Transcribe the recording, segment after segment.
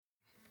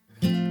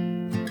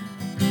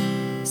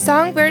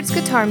Songbirds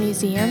Guitar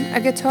Museum, a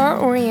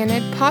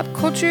guitar-oriented pop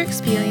culture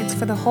experience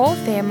for the whole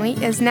family,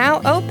 is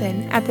now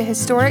open at the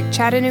historic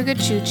Chattanooga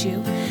Choo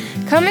Choo.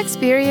 Come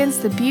experience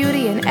the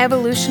beauty and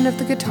evolution of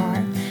the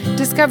guitar.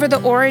 Discover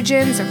the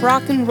origins of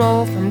rock and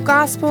roll, from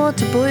gospel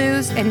to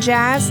blues and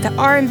jazz to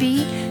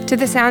R&B to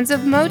the sounds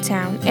of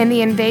Motown and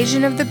the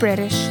invasion of the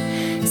British.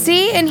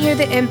 See and hear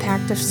the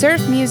impact of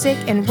surf music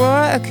and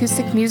raw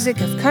acoustic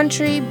music of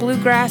country,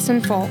 bluegrass,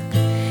 and folk.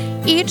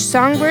 Each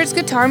Songbirds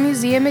Guitar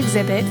Museum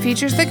exhibit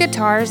features the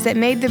guitars that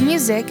made the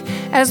music,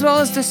 as well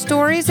as the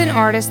stories and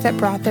artists that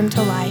brought them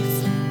to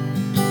life.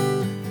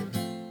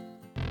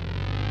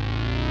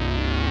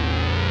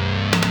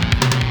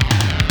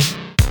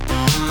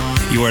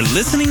 You are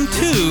listening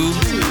to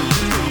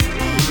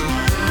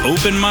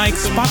Open Mic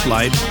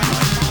Spotlight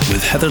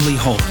with Heatherly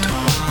Holt.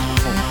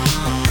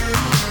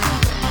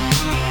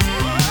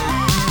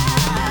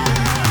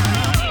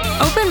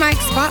 Open Mic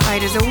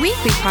Spotlight is a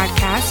weekly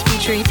podcast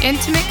featuring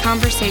intimate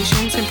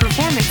conversations and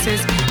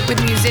performances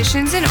with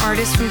musicians and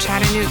artists from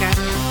Chattanooga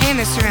and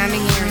the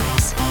surrounding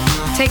areas.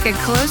 Take a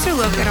closer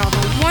look at all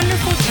the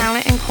wonderful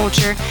talent and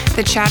culture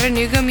the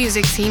Chattanooga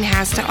music scene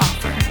has to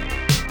offer.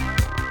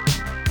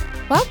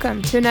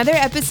 Welcome to another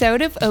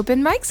episode of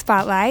Open Mic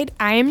Spotlight.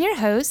 I am your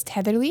host,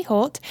 Heatherly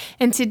Holt,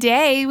 and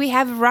today we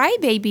have Rye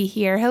Baby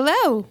here.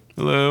 Hello.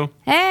 Hello.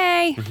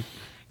 Hey.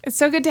 It's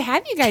so good to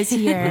have you guys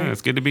here. Yeah,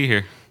 it's good to be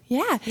here.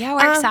 Yeah. Yeah,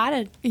 we're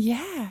excited.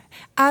 Yeah.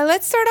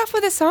 Let's start off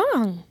with a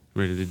song.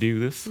 Ready to do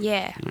this?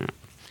 Yeah.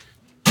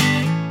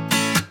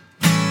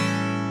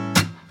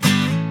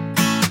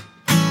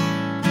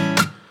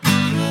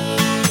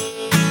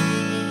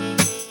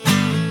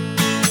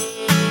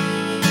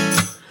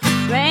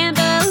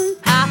 Rambo,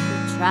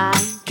 Papa, try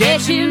and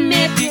catch him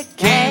if you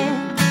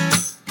can.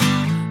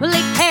 Well,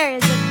 he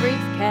carries a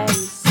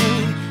briefcase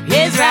in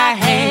his right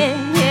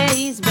hand. Yeah,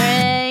 he's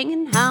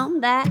bringing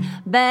home that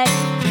baby.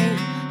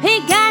 He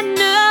got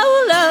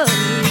no love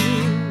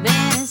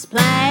in his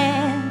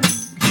plan.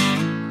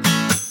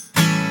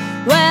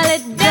 Well,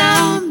 it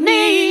don't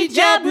need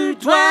jumping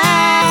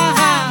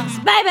twice.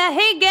 Baby,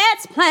 he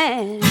gets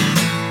planned.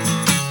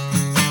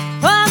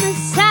 On the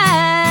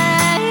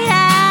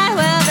side,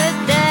 well, the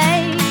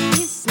day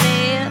you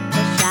slip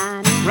a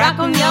shining rock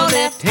on your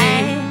left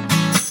hand.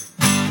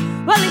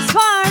 Well, he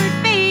swore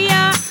it'd be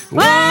your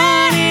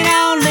one and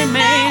only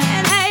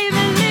man. Hey,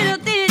 but little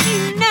did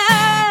you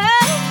know,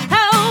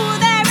 oh,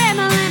 that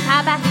rambling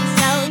papa, he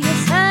sold your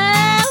soul.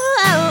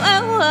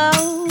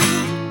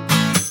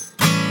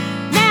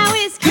 Now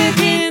he's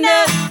cooking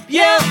up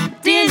your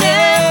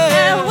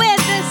dinner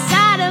with a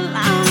side of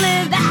lonely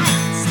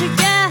that's to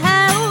go.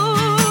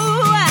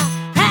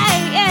 Hey,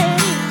 yeah.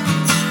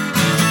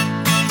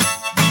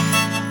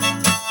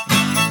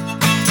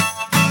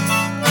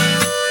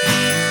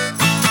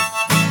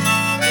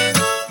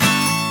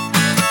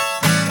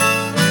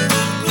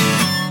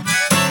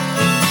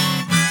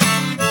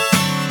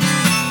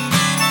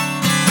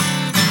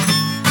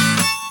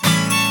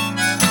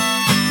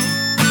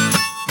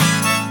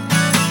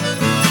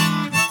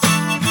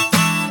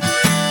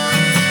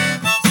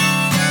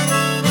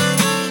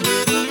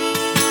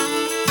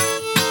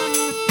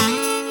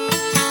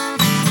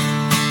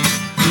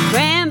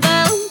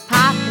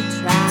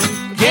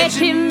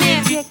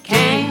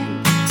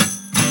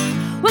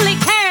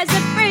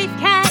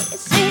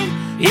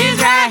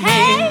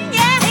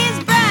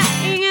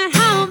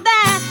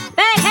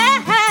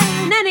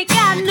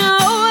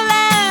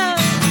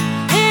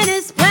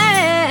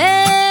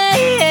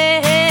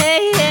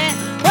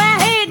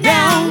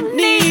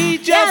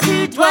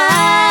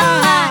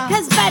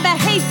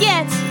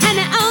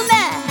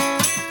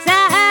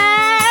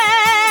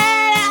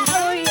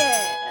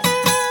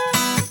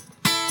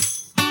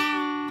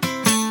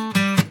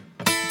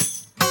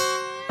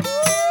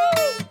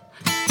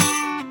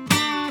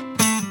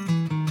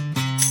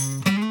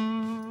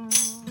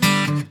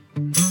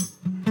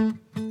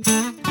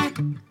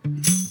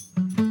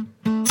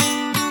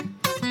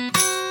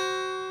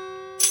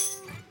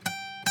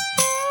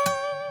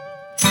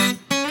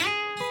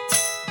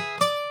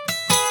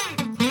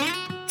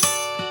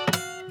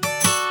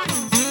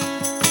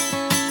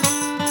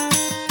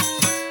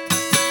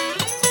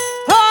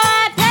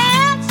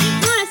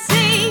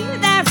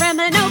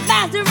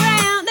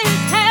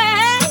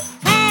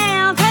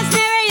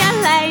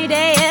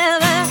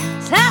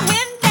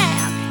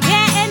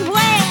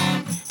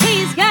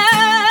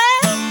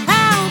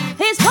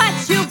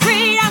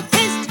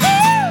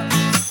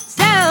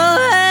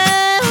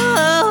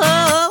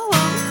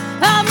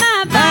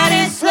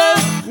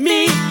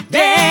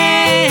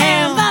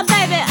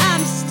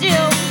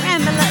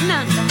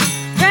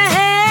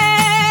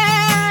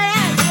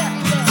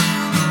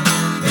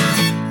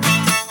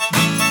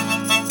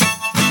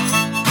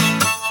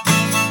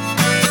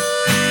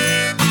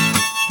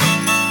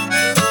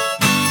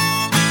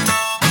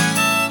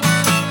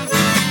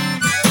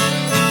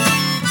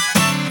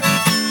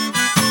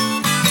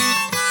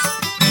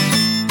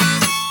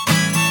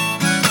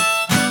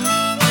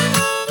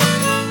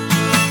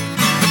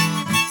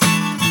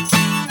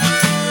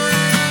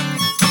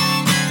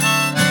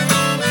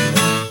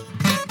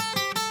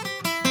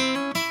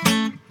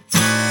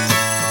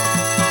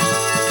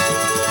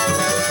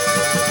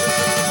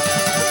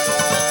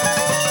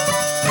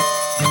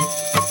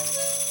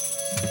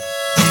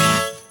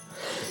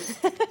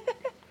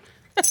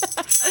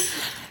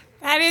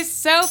 That is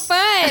so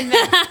fun.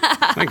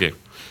 Thank you.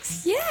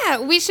 Yeah,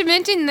 we should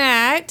mention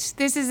that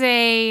this is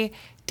a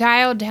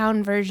dialed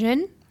down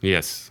version.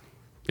 Yes.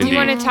 Do you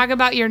Indeed. want to talk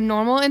about your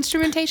normal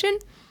instrumentation?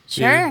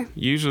 Sure. Yeah.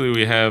 Usually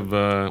we have,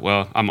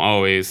 I'm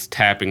always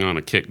tapping on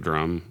a kick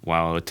drum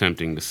while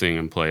attempting to sing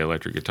and play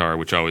electric guitar,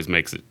 which always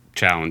makes it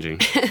challenging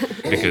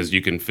because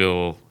you can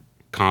feel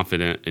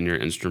confident in your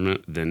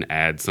instrument, then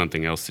add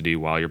something else to do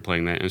while you're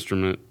playing that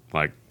instrument,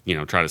 like,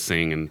 try to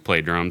sing and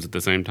play drums at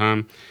the same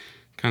time.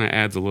 Kind of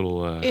adds a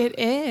little It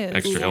is.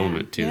 extra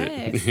element to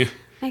Yes. it.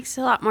 Makes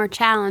it a lot more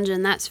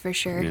challenging, that's for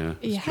sure. Yeah.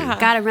 it's true. Yeah.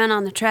 Got to run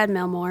on the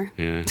treadmill more.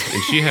 Yeah, and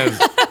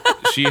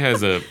she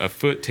has a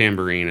foot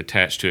tambourine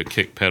attached to a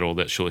kick pedal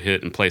that she'll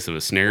hit in place of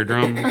a snare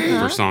drum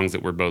for songs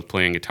that we're both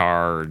playing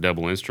guitar or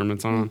double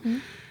instruments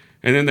on.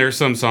 And then there's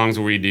some songs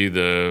where we do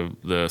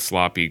the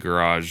sloppy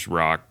garage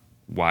rock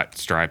white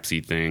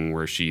stripesy thing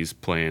where she's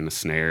playing a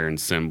snare and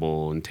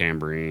cymbal and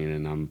tambourine,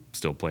 and I'm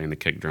still playing the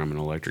kick drum and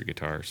electric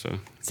guitar. So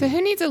So who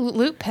needs a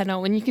loop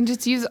pedal when you can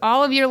just use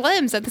all of your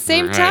limbs at the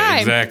same Right, time?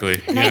 exactly.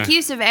 Make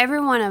use of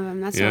every one of them.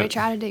 That's Yeah. what we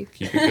try to do.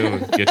 Keep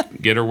it going.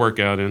 Get her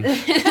workout in.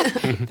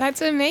 That's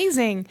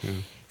amazing.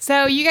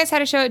 So you guys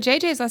had a show at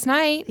JJ's last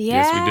night. Yeah,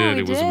 Yes, we did.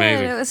 It was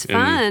amazing. It was And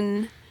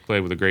fun. played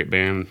with a great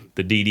band,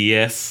 the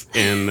DDS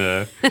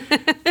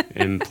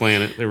and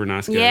Planet. They were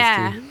nice guys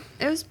Yeah. too.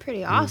 It was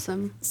pretty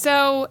awesome.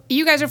 So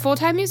you guys are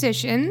full-time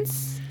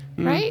musicians,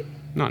 right?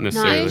 Not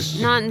necessarily.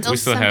 Not until we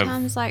still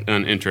sometimes, have like-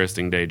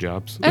 uninteresting day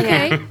jobs.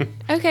 Okay.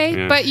 Okay.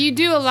 Yeah. But you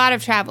do a lot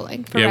of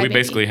traveling for Yeah, Red we Baby.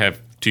 basically have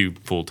 2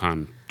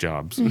 full-time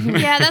jobs.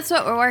 Yeah, that's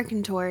what we're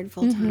working toward,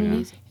 full-time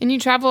music. And you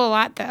travel a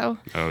lot, though.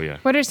 Oh, yeah.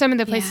 What are some of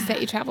the places Yeah.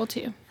 that you travel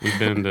to? We've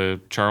been to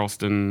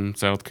Charleston,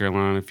 South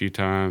Carolina a few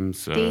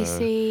times.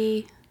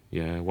 D.C.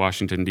 Yeah,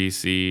 Washington,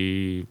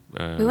 D.C.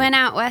 We went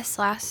out west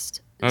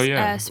last Oh,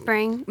 yeah.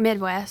 spring,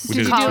 Midwest, We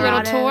did Did you do a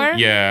little Colorado, tour?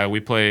 Yeah, we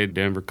played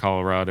Denver,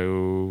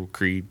 Colorado,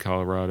 Creed,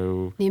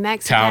 Colorado. New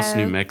Mexico. Taos,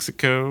 New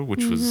Mexico,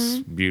 which was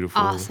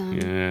beautiful. Awesome.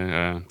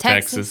 Yeah,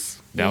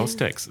 Texas. Dallas,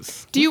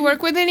 Texas. Do you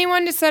work with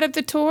anyone to set up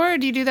the tour, or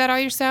do you do that all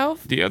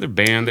yourself? The other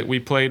band that we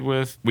played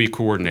with, we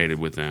coordinated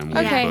with them. We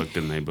Okay. booked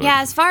and they booked. Yeah,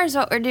 as far as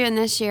what we're doing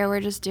this year,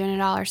 we're just doing it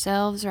all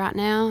ourselves right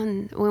now.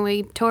 And when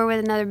we tour with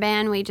another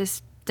band, we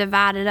just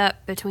divide it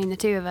up between the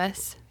two of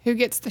us. Who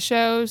gets the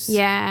shows?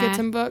 Yeah. Gets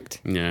them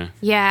booked? Yeah.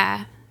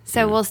 Yeah.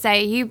 So we'll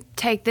say, you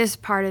take this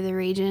part of the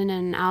region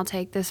and I'll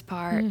take this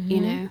part, you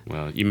know.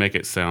 Well, you make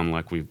it sound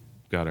like we've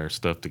got our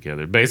stuff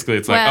together. Basically,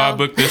 it's like, Well- oh,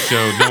 book this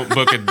show. Don't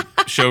book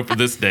a show for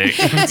this date.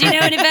 Do you know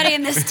anybody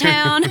in this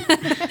town?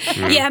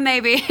 Yeah,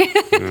 maybe.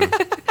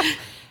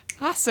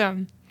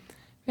 Awesome.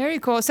 Very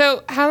cool.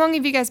 So how long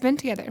have you guys been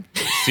together?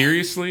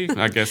 Seriously,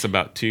 I guess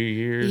about 2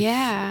 years.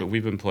 Yeah. But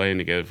we've been playing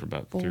together for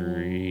about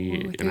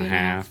three and a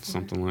half,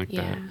 something like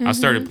Yeah. that. I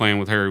started playing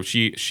with her.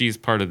 She's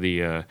part of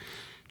the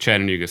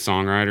Chattanooga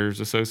Songwriters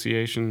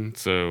Association.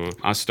 So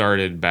I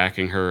started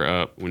backing her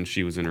up when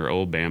she was in her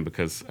old band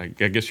because I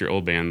guess your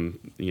old band,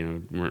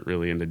 weren't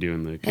really into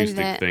doing the acoustic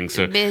that thing.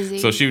 So busy.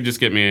 so she would just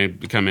get me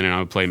to come in and I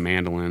would play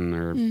mandolin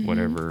or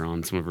whatever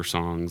on some of her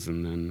songs,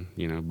 and then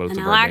both And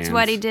of I our liked bands.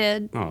 what he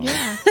did. Oh,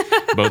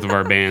 both of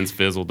our bands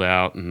fizzled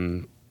out,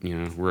 and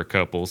we're a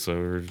couple, so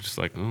we're just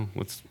like, oh,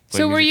 let's play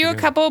So were music you a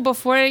together. couple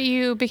before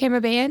you became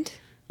a band?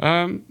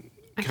 I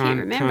can't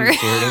remember.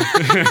 Sort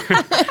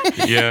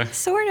of. Yeah.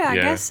 Sort of, I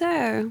Yeah. guess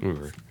so. We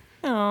were.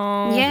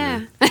 Oh.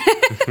 Yeah.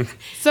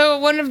 So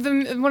one of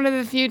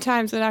the few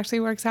times it actually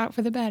works out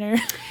for the better.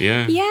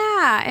 Yeah.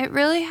 Yeah, it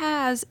really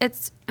has.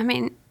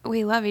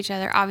 We love each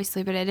other,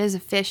 obviously, but it is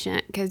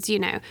efficient because,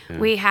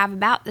 we have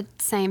about the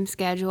same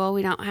schedule.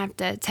 We don't have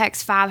to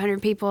text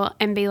 500 people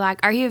and be like,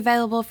 are you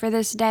available for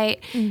this date?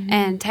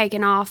 And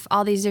taking off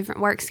all these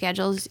different work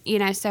schedules,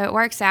 so it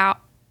works out.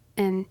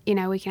 And,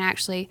 we can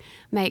actually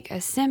make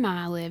a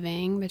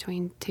semi-living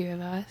between two of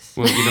us.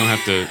 Well,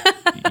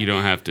 you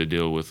don't have to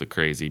deal with a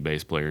crazy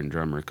bass player and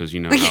drummer because you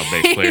know how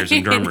bass players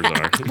and drummers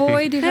are.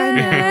 Boy, did I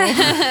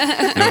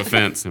know. No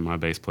offense to my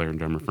bass player and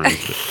drummer friends,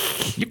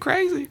 but you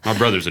crazy. My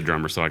brother's a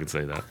drummer, so I can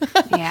say that.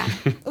 Yeah.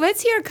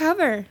 Let's hear a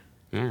cover.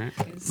 All right.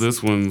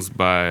 This one's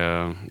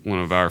by one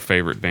of our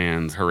favorite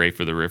bands, Hooray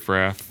for the Riff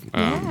Raff,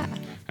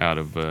 out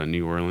of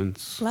New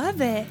Orleans. Love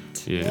it.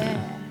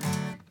 Yeah.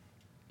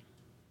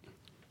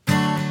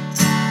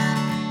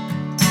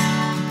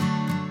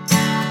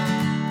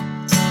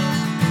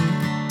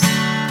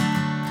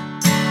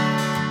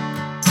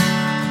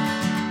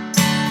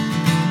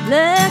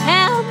 Look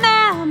out,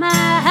 mama,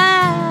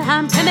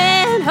 I'm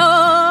coming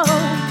home.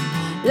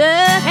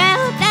 Look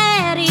out,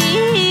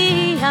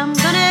 daddy, I'm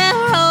gonna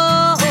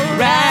roll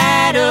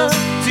Right up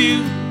to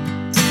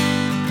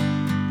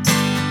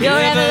your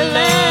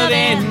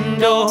ever-loving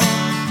door.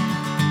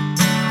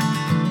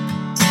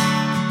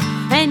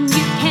 And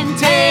you can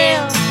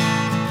tell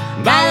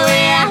By the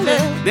way I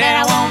look that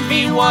I won't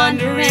be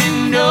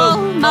wondering no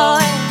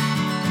more.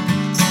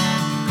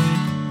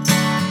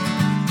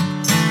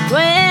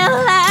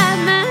 Well,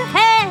 I'm a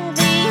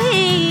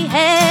heavy-headed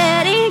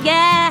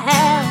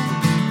gal,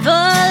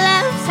 full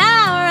of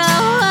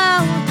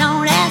sorrow.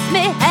 Don't ask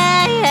me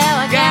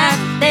how I got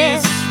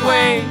this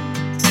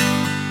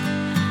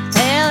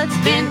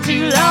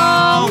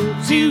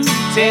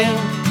tell.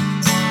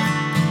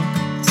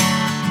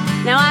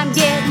 Now I'm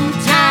getting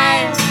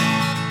tired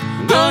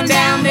going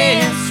down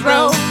this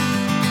road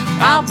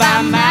all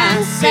by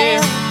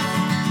myself.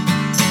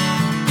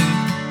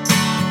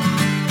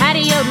 How do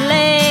you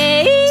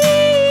lay?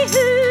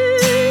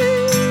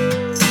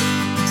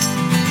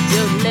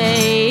 You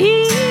lay.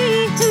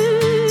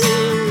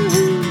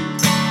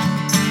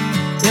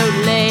 You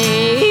lay.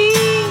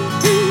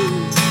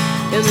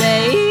 You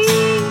lay.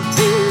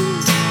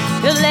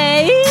 You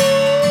lay.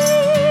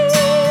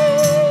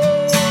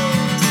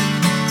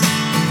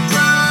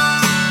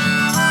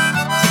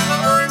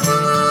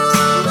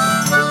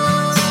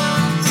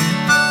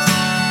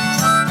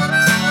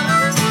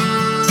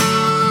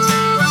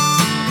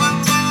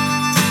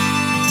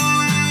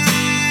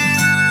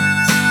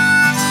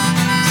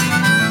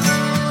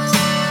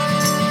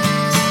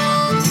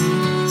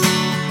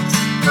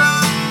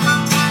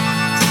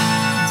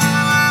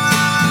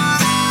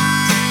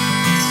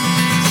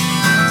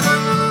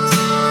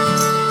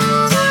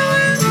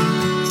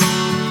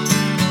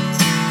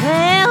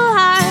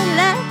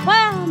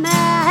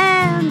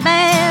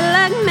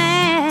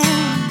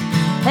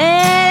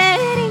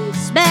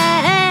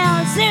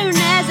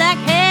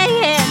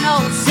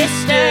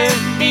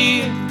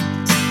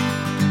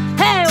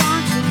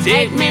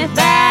 Take me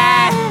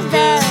by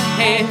the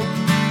hand,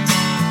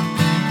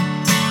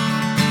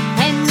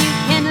 and you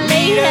can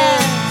lead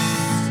us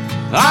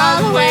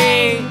all the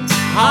way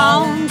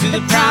home to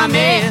the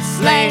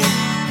promised land.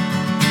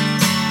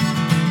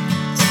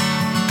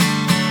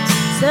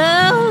 So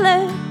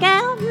look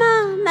out,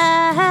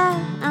 Mama,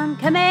 I'm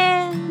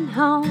coming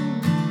home.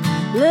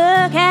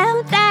 Look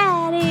out,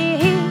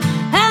 Daddy,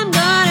 I'm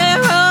gonna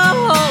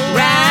roll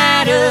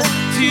right up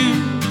to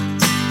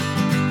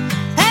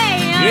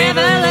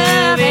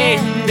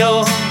ever-loving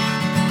door.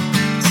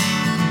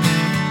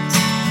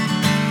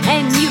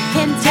 And you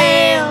can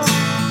tell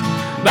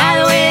by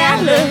the way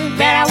I look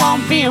that I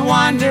won't be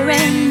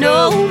wandering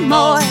no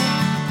more.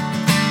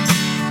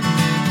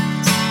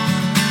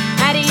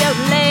 How do you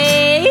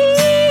lay?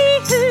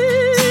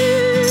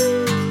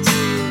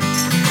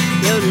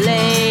 You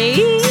lay.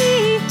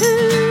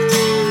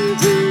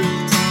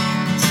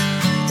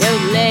 You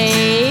lay.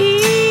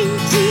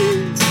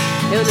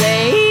 You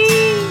lay.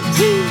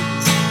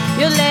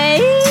 You lay.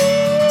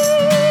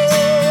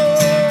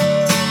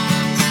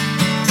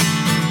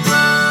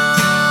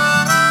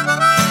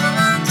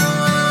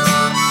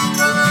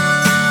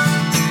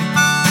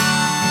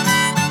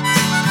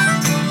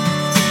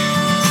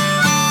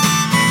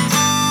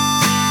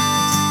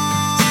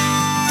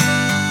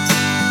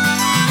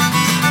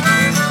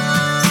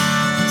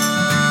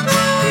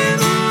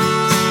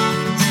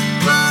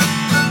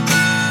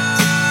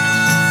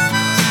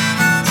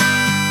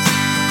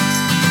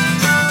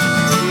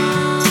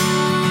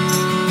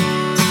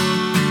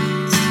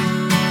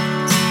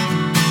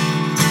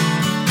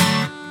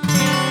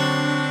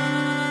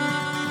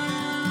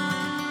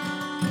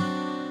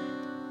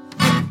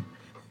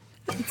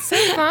 So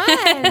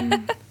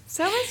fun.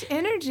 So much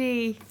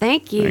energy.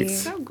 Thank you.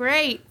 Thanks. So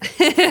great.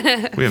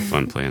 We have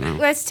fun playing that.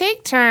 Let's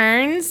take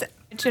turns.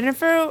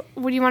 Jennifer,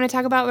 would you want to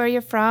talk about where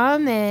you're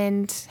from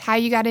and how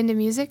you got into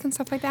music and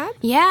stuff like that?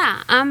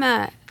 Yeah, I'm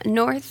a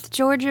North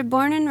Georgia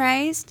born and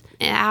raised,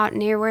 out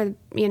near where,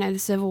 the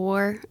Civil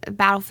War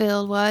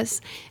battlefield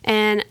was.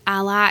 And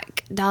I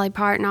like Dolly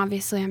Parton.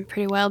 Obviously, I'm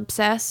pretty well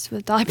obsessed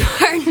with Dolly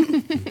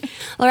Parton.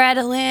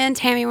 Loretta Lynn,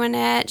 Tammy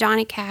Wynette,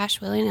 Johnny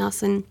Cash, Willie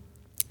Nelson.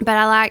 But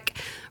I like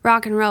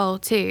rock and roll,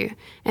 too,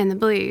 and the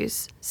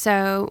blues.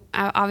 So,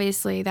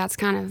 obviously, that's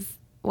kind of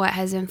what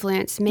has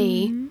influenced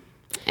me.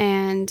 Mm-hmm.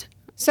 And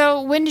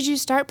so when did you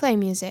start playing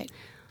music?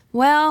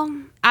 Well,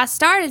 I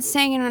started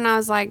singing when I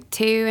was like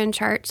 2 in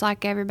church,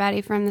 like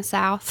everybody from the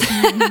South.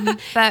 Mm-hmm.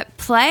 But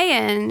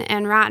playing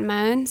and writing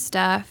my own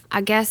stuff,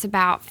 I guess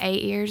about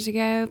 8 years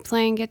ago,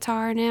 playing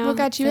guitar now. What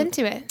got you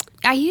into it?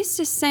 I used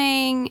to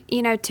sing,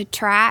 to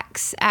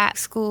tracks at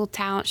school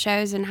talent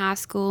shows in high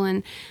school,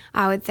 and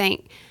I would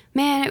think,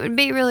 man, it would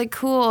be really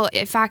cool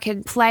if I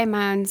could play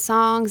my own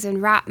songs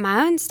and write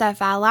my own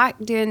stuff. I like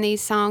doing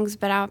these songs,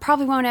 but I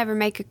probably won't ever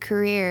make a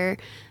career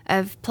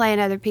of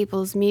playing other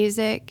people's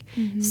music.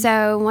 Mm-hmm.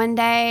 So one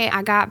day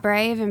I got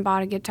brave and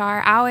bought a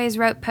guitar. I always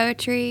wrote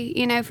poetry,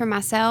 for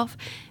myself,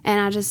 and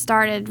I just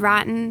started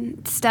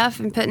writing stuff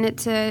and putting it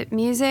to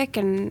music,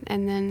 and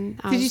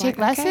then I was like, Did you take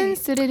lessons?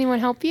 Okay. Did anyone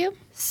help you?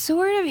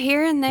 Sort of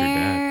here and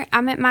there.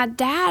 I mean, my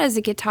dad is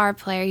a guitar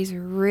player. He's a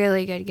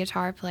really good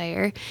guitar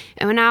player.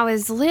 And when I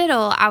was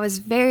little, I was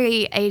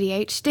very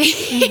ADHD.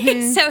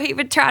 Mm-hmm. So he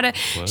would try to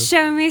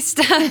show me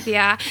stuff.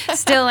 Yeah,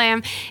 still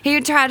am. He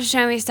would try to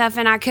show me stuff,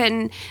 and I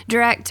couldn't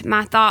direct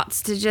my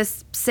thoughts to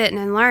just sitting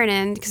and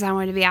learning because I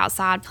wanted to be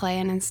outside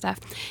playing and stuff.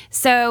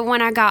 So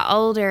when I got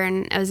older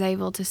and I was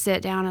able to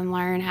sit down and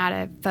learn how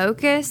to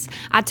focus,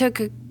 I took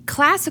a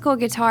classical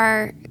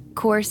guitar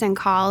course in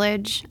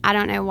college. I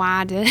don't know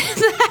why I did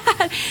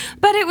that,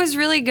 but it was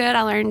really good.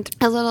 I learned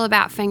a little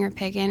about finger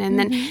picking, and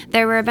then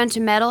there were a bunch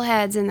of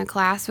metalheads in the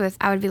class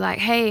I would be like,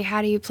 hey,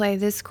 how do you play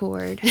this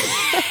chord?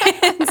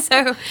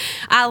 So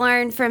I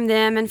learned from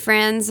them and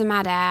friends and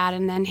my dad,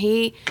 and then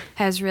he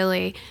has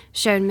really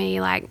showed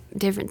me like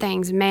different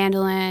things,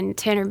 mandolin,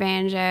 tenor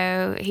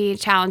banjo. He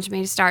challenged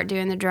me to start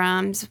doing the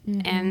drums,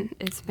 and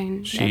it's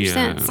been ever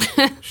since.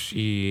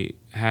 She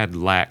had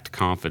lacked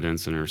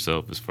confidence in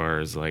herself as far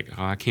as like,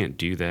 oh, I can't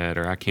do that,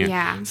 or I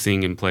can't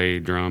sing and play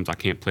drums. I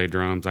can't play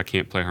drums. I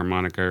can't play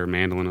harmonica or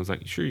mandolin. I was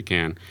like, sure you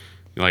can.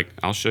 Like,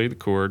 I'll show you the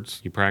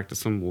chords. You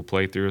practice them. We'll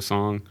play through a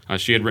song.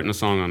 She had written a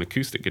song on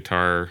acoustic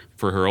guitar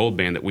for her old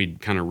band that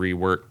we'd kind of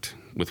reworked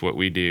with what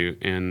we do.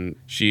 And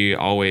she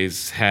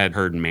always had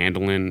heard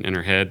mandolin in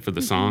her head for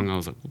the song. I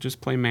was like, well, just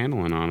play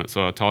mandolin on it.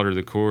 So I taught her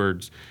the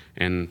chords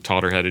and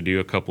taught her how to do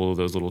a couple of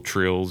those little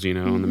trills, you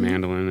know, on the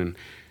mandolin.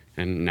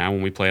 And now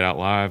when we play it out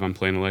live, I'm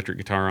playing electric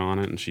guitar on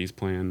it, and she's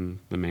playing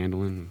the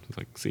mandolin. It's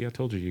like, see, I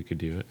told you could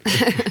do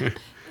it.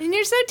 And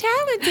you're so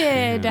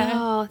talented.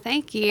 Oh,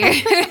 thank you.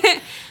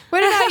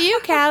 What about you,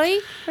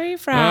 Callie? Where are you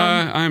from?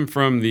 I'm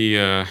from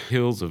the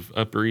hills of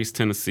Upper East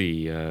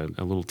Tennessee, a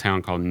little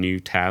town called New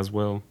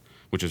Tazewell,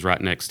 which is right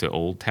next to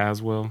Old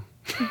Tazewell.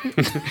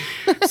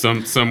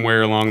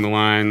 Somewhere along the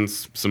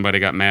lines, somebody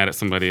got mad at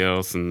somebody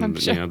else, and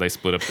sure. you know, they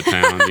split up the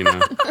town. You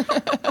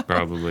know,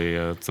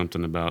 probably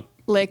something about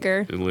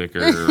Liquor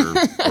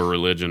or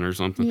religion or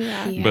something.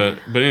 Yeah.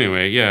 But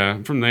anyway,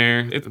 yeah. From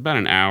there, it's about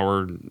an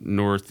hour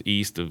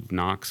northeast of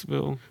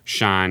Knoxville,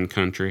 Shine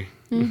Country.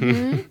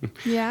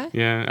 Yeah.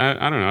 Yeah,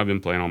 I don't know. I've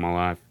been playing all my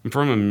life. I'm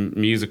from a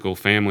musical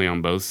family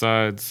on both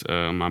sides.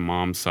 On my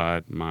mom's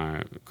side,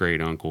 my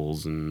great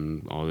uncles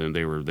and all them,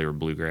 they were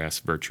bluegrass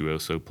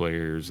virtuoso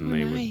players, and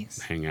they would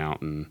hang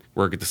out and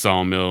work at the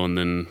sawmill and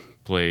then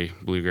play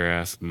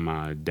bluegrass.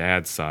 My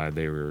dad's side,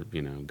 they were,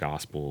 you know,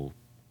 gospel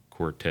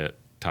quartet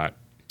type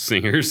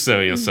singers,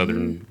 so, you know,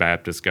 Southern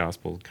Baptist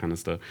gospel kind of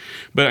stuff.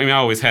 But I mean, I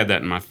always had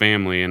that in my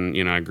family, and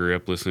you know, I grew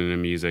up listening to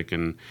music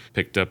and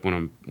picked up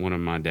one of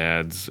my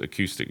dad's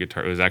acoustic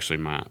guitar. It was actually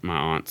my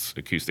aunt's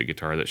acoustic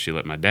guitar that she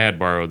let my dad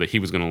borrow, that he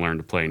was going to learn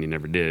to play and he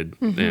never did.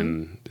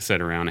 And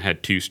sat around, it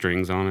had 2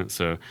 strings on it,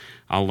 so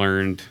I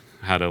learned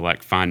how to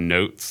like find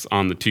notes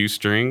on the 2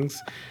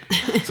 strings.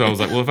 So I was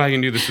like, well, if I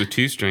can do this with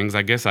 2 strings,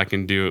 I guess I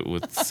can do it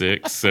with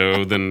 6.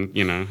 So then,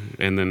 you know,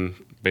 and then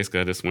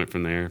basically I just went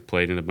from there,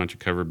 played in a bunch of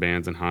cover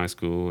bands in high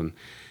school. And,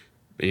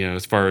 you know,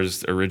 as far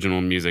as original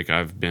music,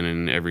 I've been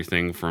in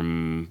everything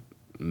from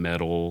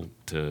metal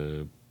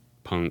to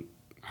punk,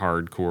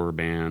 hardcore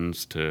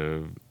bands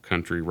to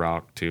country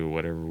rock to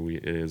whatever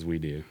it is we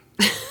do.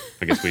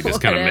 I guess we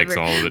just kind of mix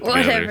all of it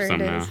together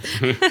somehow.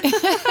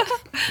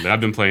 But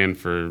I've been playing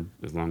for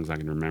as long as I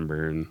can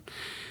remember, and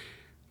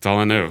it's all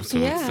I know. So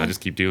I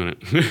just keep doing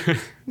it.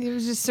 You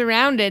was just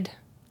surrounded.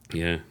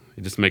 Yeah.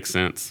 It just makes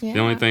sense. Yeah. The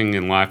only thing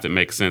in life that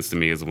makes sense to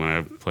me is when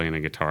I'm playing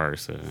a guitar.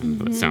 So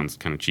it sounds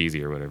kind of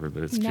cheesy or whatever,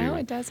 but it's true. No,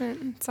 it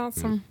doesn't. It's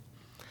awesome.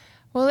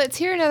 Well, let's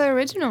hear another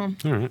original.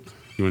 All right.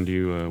 You want to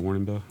do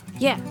Warning Bell?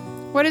 Yeah.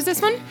 What is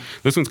this one?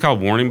 This one's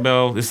called Warning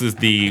Bell. This is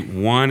the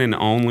one and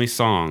only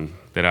song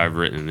that I've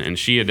written. And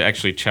she had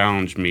actually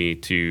challenged me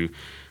to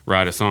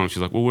write a song.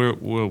 She's like, well,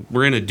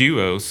 we're in a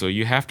duo, so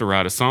you have to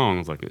write a song. I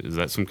was like, is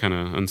that some kind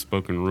of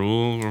unspoken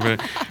rule? I was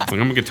like,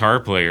 I'm a guitar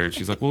player. And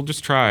she's like, well,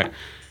 just try it.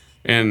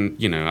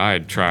 And, you know, I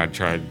had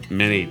tried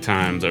many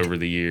times over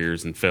the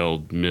years and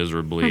failed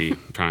miserably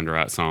trying to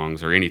write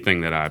songs or anything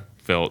that I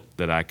felt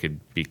that I could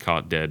be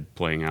caught dead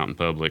playing out in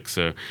public.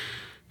 So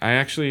I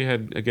actually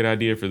had a good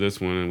idea for this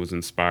one and was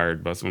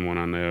inspired by someone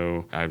I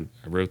know. I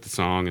wrote the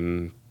song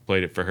and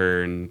played it for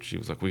her, and she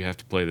was like, we have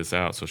to play this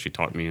out. So she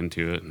talked me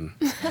into it. And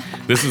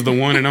this is the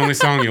one and only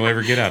song you'll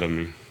ever get out of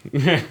me.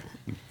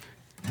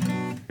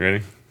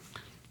 Ready?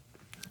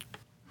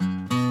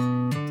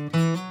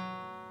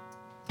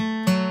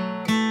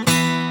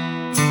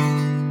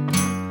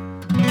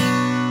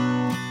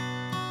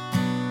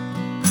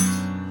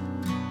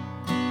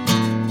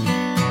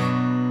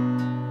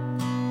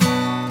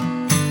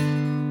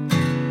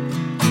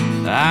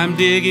 I'm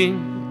digging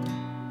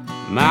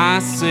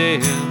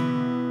myself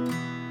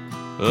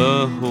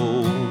a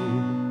hole.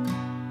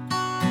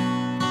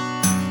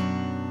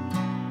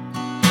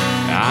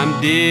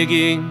 I'm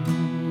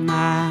digging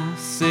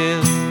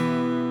myself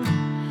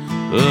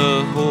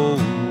a hole.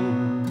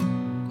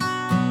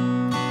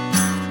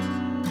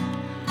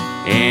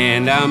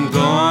 And I'm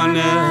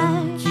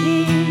gonna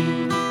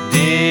keep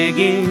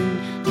digging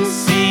to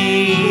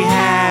see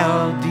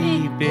how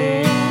deep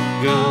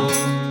it goes.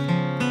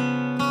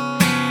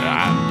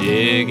 I'm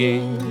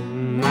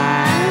digging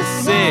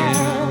myself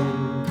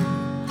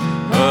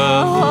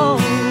a hole.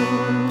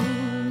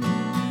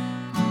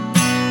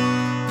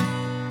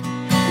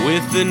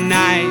 With the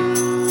night,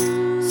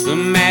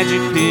 some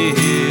magic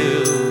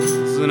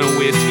pills and a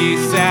whiskey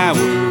sour.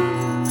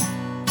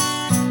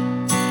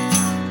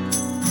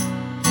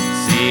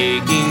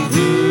 Seeking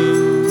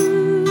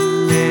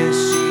who as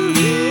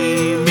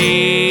she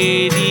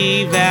may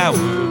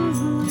devour.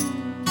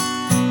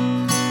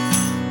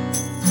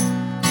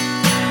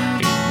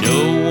 No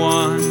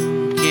one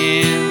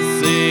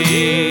can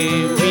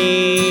save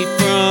me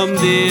from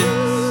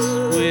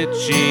this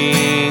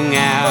witching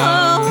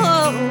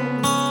hour.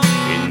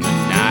 In the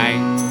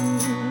night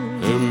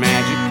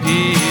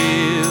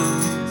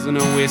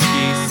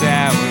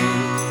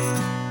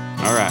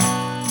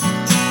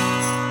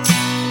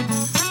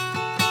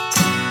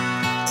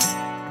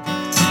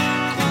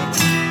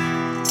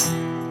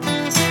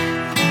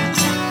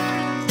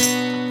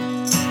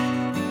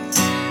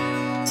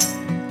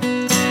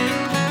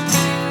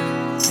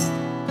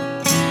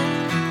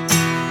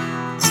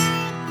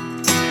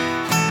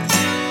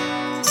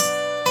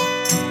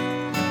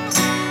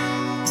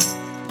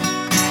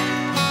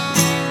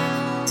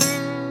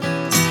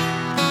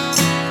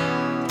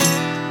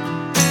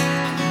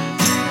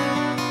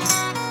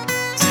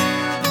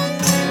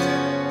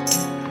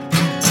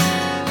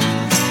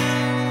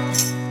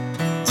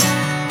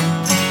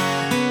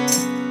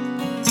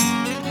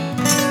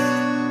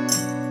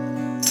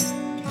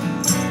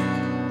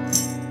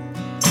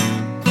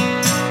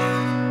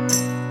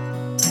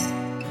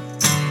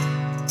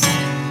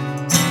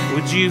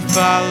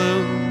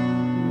follow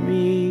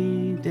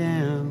me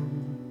down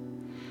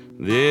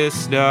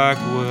this dark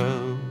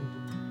world,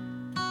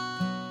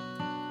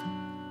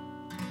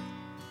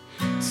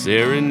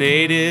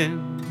 serenaded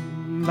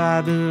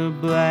by the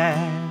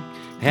black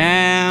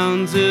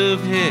hounds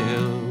of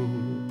hell.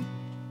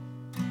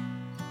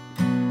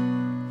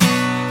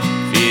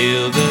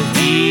 Feel the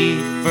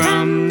heat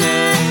from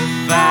the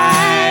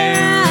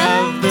fire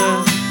of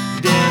the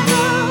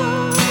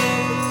devil's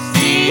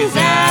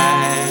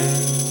desire.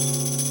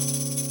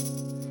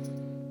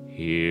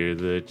 Hear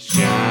the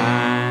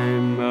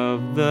chime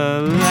of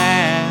the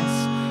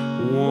last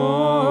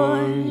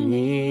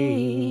warning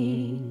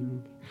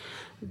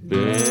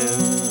bell.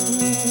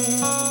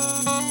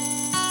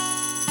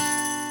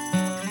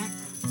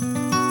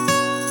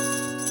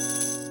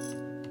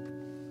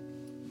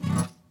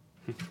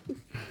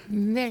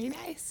 Very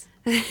nice.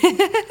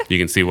 You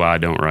can see why I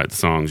don't write the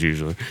songs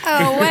usually.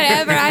 Oh,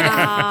 whatever.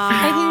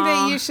 I think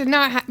that you should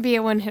not be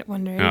a one-hit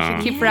wonder. You should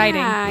keep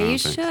writing. Yeah, you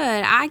thanks. should.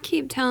 I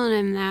keep telling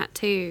him that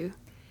too.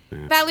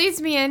 That leads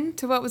me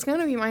into what was going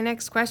to be my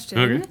next question.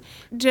 Okay.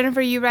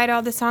 Jennifer, you write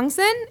all the songs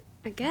then?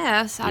 I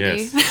guess I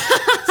Yes. do.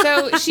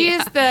 So she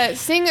is the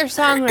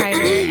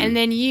singer-songwriter, and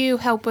then you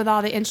help with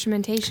all the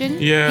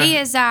instrumentation? Yeah. He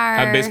is our.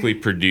 I basically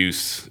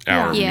produce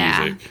our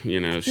Yeah. music. You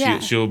know, Yeah.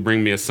 she'll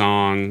bring me a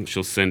song.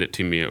 She'll send it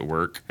to me at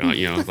work.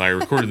 You know, if I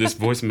recorded this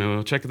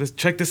voicemail, check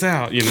this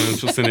out. You know, and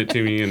she'll send it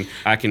to me, and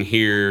I can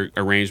hear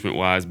arrangement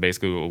wise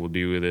basically what we'll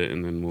do with it,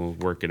 and then we'll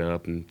work it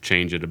up and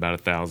change it about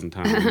 1,000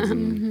 times,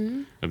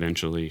 and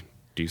eventually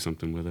do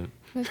something with it.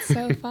 That's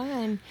so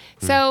fun.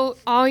 So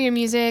all your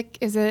music,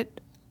 is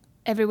it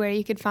everywhere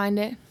you could find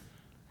it?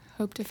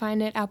 Hope to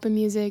find it, Apple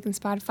Music and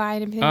Spotify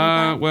and everything like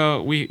that?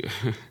 Well,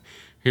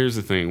 here's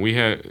the thing. We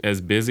have,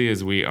 as busy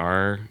as we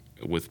are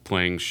with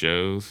playing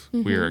shows,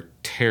 we are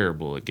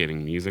terrible at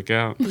getting music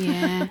out.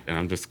 Yeah. And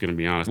I'm just going to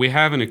be honest. We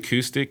have an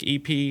acoustic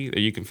EP that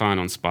you can find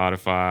on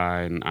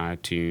Spotify and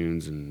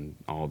iTunes and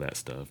all that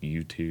stuff,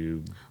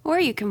 YouTube. Or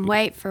you can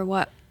wait for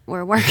what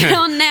we're working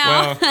on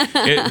now.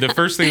 Well, the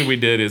first thing we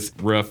did is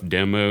rough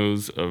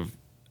demos of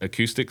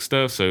acoustic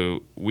stuff,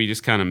 so we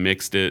just kind of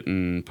mixed it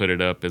and put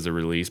it up as a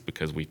release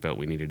because we felt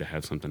we needed to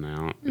have something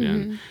out.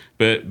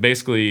 But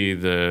basically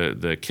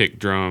the kick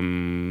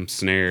drum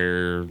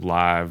snare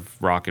live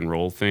rock and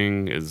roll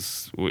thing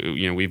is,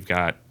 you know, we've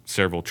got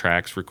several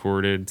tracks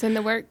recorded. It's in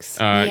the works.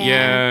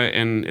 Yeah,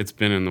 and it's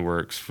been in the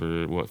works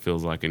for what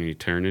feels like an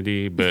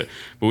eternity. But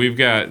we've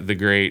got the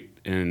great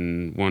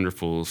and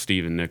wonderful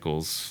Stephen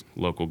Nichols,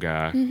 local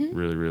guy,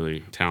 really, really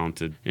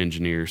talented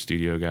engineer,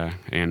 studio guy,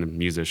 and a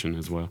musician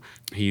as well.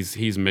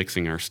 He's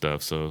mixing our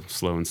stuff, so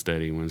slow and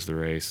steady wins the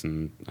race.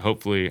 And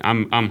hopefully,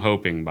 I'm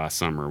hoping by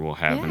summer we'll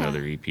have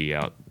another EP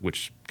out,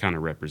 which kind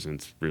of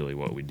represents really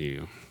what we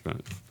do.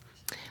 But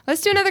Let's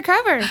do another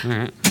cover. all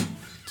right,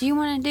 Do you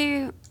want to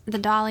do the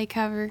Dolly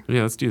cover?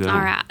 yeah, let's do that. All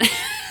right.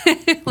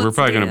 We're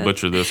probably going to do it.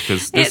 butcher this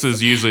because this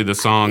is usually the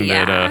song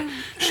that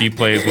she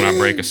plays when I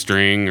break a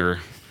string or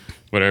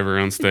whatever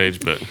on stage.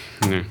 But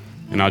yeah.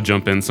 And I'll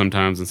jump in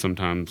sometimes, and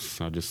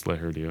sometimes I'll just let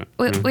her do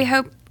it. We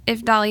hope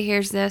if Dolly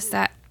hears this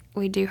that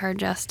we do her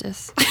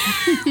justice.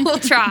 We'll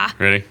try.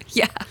 Ready?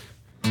 Yeah.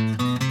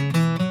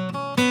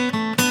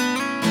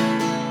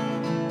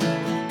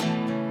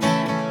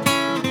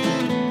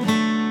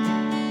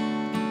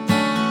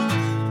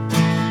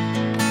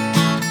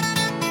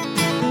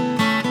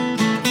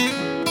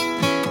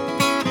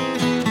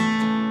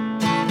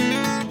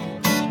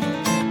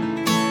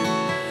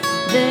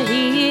 The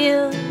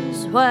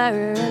hills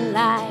were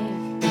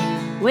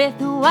alive with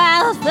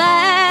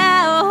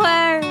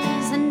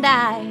wildflowers, and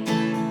I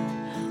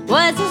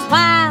was as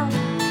wild,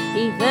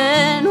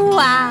 even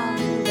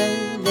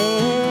wilder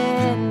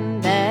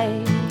than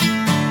they.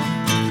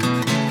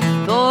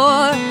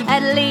 For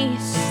at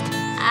least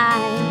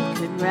I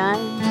could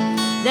run.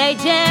 They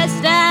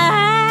just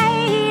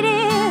died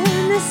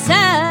in the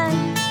sun,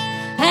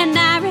 and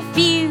I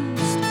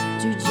refused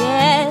to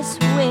just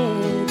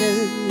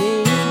wither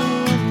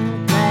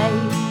in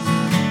place.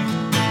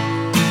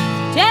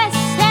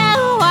 Just a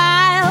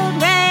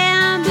wild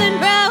rambling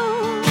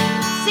road,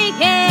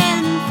 seeking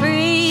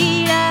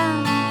freedom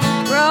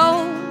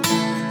road.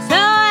 So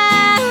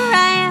I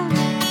ran,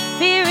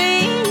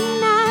 fearing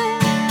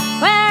not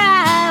where I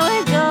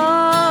would go.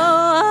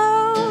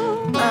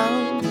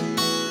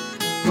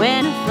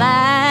 When a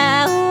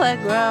flower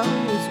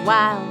grows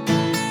wild,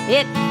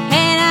 it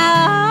can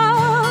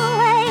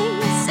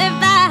always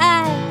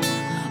survive.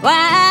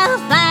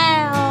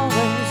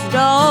 Wildflowers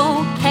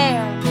don't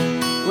care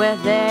where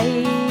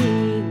they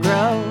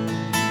grow.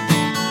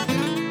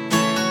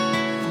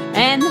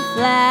 And the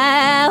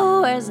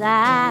flowers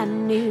I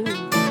knew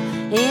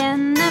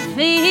in the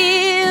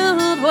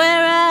field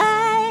where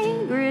I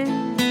grew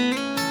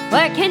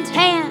were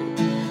content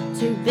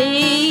to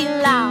be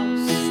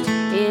lost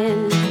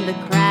in the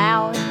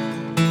crowd.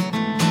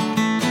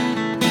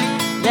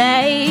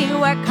 They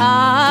were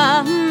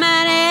common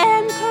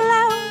and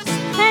close,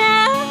 and I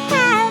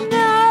had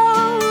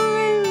no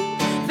room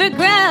for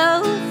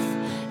growth.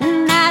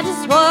 And I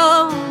just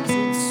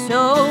wanted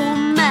so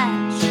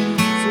much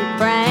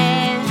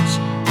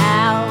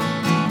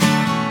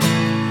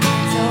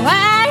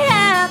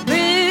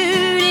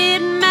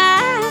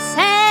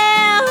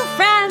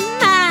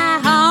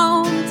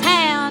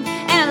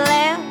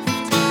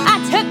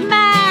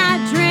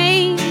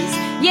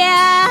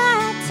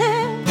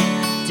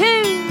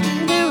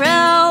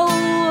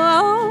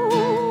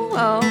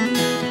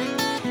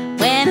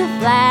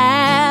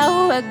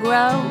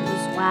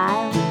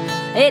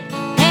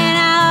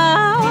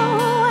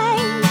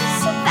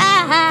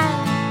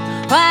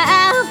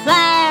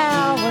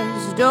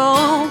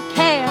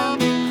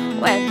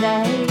where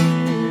they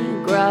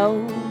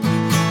grow.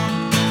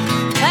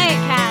 Play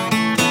it, Callie.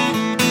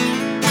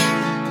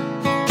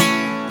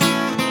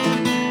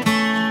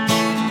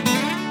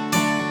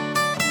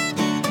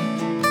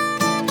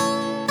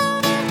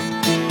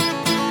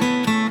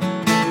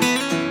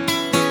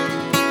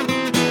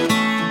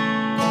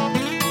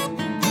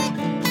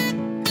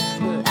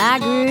 I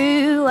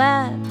grew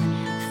up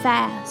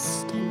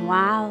fast and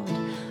wild,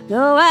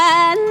 though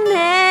I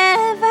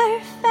never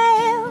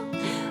failed.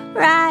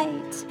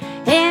 Right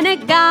in a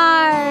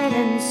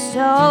garden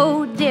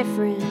so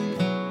different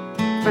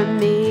from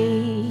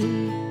me,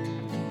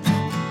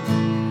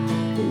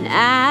 and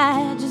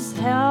I just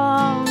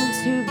long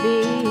to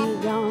be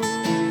gone.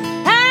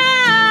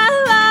 I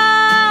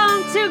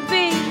long to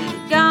be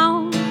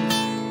gone,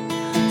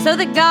 so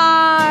the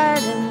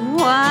garden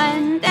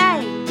one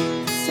day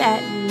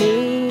set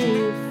me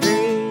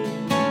free.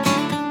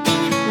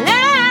 And I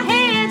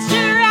hitched a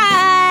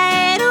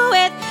ride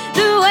with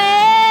the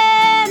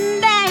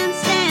wind, and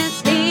since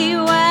he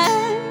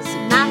was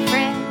my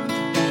friend,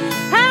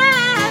 I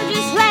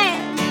just let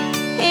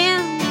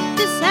him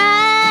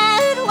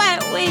decide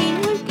where we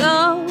would go.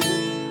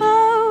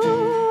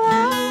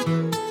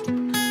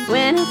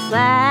 When a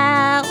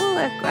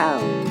flower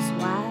grows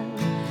wild,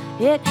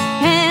 it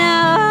can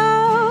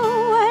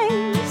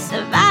always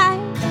survive.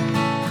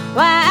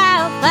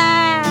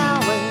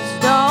 Wildflowers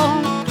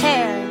don't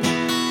care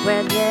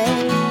where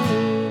they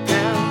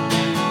grow.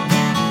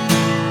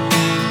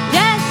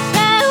 Just a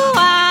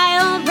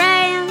wild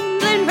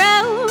rambling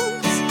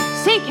rose,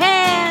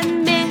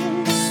 seeking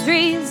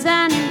mysteries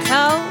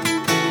untold.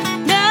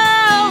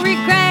 No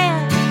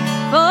regret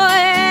for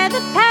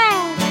the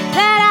path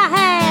that I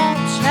had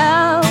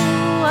chose.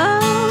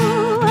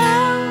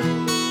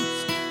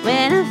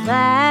 When a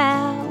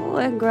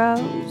flower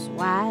grows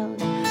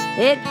wild,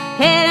 it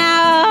can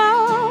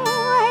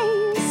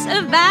always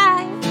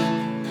survive.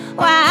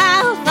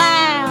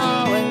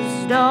 Wildflowers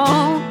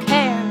don't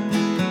care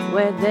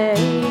where they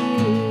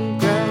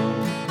grow.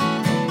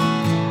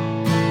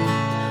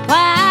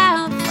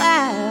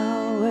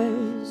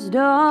 Wildflowers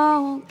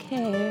don't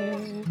care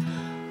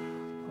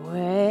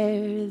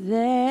where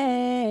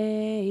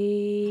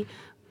they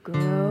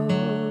grow.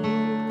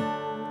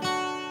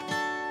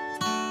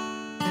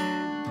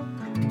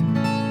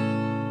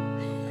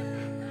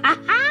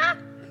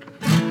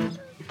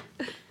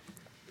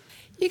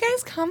 You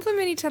guys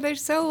compliment each other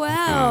so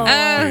well.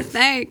 Oh,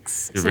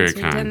 thanks. You're very Since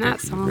we've done kind. that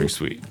Thank you. song. Very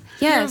sweet.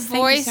 Yes, Your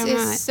voice thank you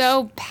so is much.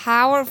 so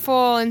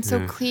powerful and so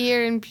Yeah.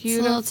 clear and It's a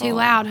beautiful. little too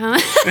loud, huh?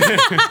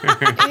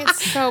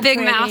 It's so Big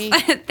pretty.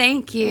 mouth.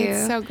 Thank you.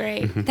 It's so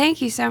great.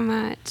 Thank you so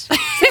much.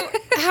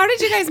 How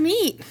did you guys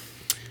meet?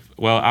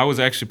 Well, I was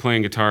actually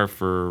playing guitar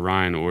for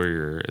Ryan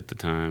Oyer at the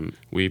time.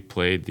 We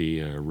played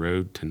the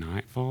Road to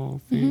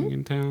Nightfall thing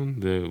in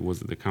town.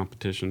 Was it the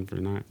competition for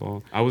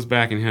Nightfall? I was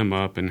backing him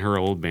up, and her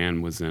old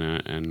band was in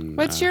it. And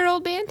What's your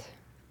old band?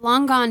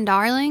 Long Gone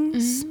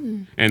Darlings.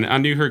 And I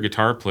knew her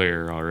guitar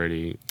player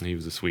already. He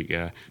was a sweet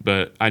guy.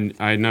 But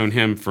I'd known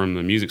him from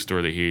the music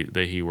store that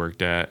he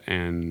worked at,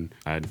 and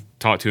I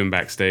talked to him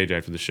backstage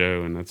after the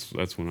show, and that's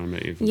when I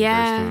met you for the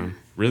Yeah. first time.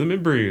 Rhythm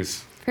and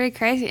Breeze. Pretty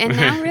crazy. And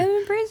now Rhythm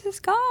and Breeze is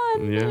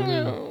gone.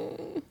 Yeah.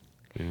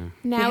 Yeah.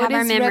 Now have it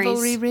our is memories.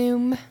 Revelry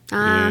Room.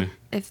 Yeah.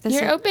 If this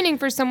You're opening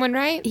for someone,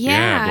 right?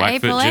 yeah, Blackfoot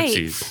April 8th.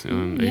 Gypsies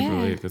on April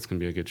Yeah. 8th. That's gonna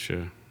be a good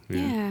show.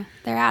 Yeah,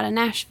 they're out of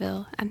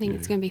Nashville. I think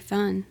it's gonna be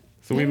fun.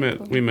 So we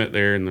met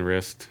there, and the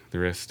rest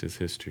is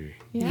history.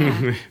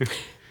 Yeah.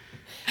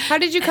 How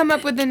did you come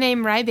up with the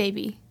name Rye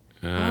Baby?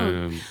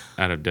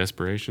 Out of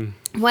desperation.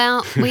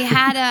 Well, we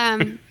had a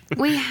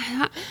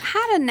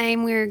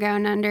name we were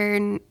going under,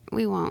 and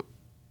we won't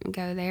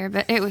go there,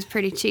 but it was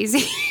pretty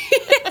cheesy.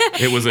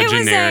 It was a It was a,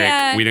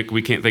 generic.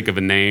 We can't think of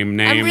a name.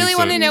 I really so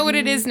want to know what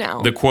it is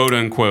now. the quote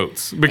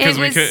unquotes because It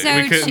we was couldn't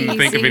so think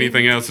of cheesy.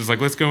 anything else. It's like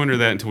let's go under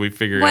that until we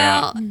figure it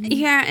out. Well,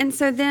 yeah, and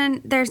so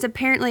then there's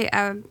apparently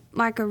a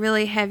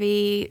really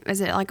heavy,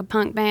 is it like a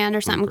punk band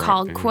or something rock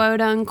called band.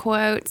 Quote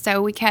Unquote.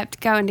 So we kept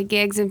going to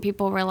gigs and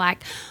people were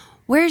like,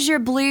 "Where's your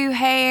blue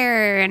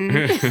hair?" And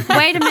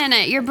wait a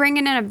minute, you're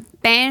bringing in a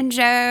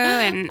banjo.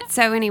 And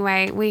so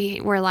anyway, we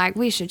were like,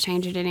 we should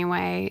change it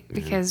anyway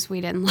because we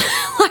didn't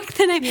like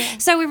the name.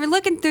 So we were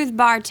looking through the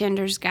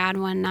bartender's guide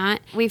one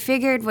night. We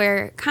figured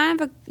we're kind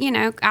of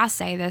I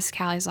say this,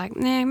 Callie's like,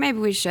 nah, maybe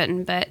we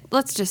shouldn't, but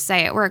let's just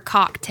say it. We're a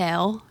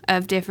cocktail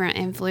of different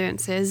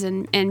influences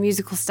and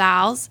musical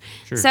styles.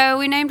 So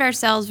we named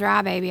ourselves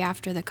Rye Baby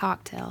after the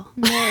cocktail.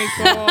 Very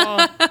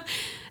cool.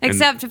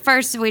 Except at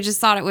first we just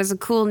thought it was a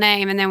cool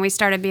name, and then we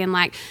started being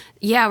like,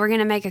 yeah, we're going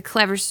to make a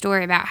clever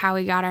story about how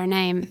we got our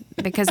name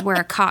because we're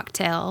a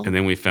cocktail. And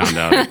then we found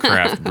out a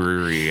craft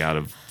brewery out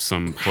of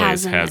some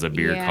place Hasn't has it? a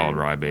beer Yeah. called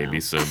Rye Baby.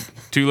 So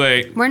too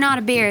late. We're not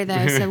a beer,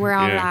 though, so we're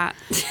all Yeah.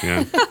 right.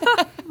 Yeah.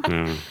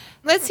 Yeah.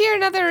 Let's hear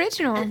another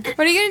original. What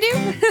are you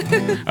going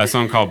to do? A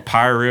song called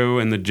Pyro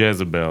and the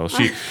Jezebel.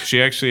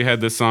 She actually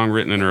had this song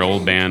written in her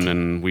old band,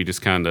 and we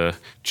just kind of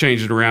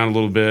changed it around a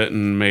little bit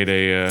and made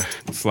a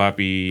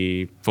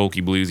sloppy,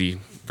 folky, bluesy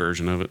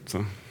version of it.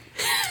 So,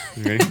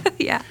 you ready?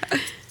 Yeah.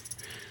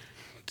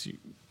 2,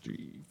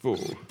 3, 4.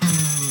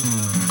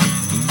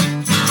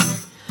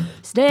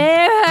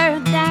 Stare her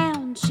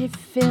down, she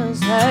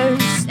feels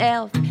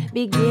herself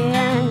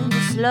begin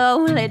to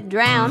slowly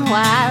drown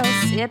while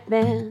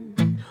sipping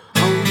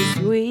on the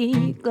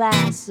sweet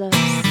glass of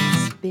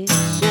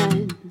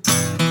suspicion.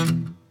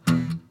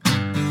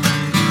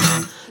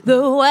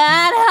 The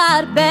white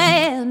hot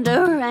band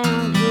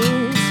around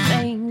his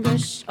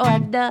fingers sure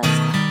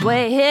does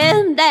weigh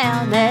him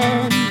down,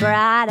 and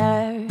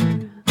brighter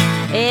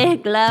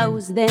it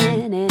glows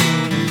than an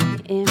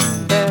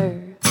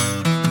ember.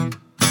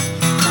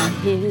 But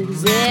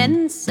his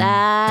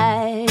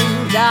insides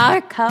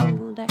are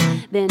colder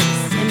than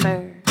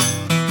December.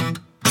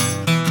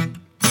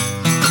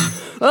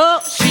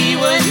 Oh, she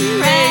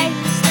wouldn't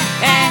raise the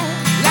cat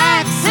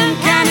like some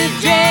kind of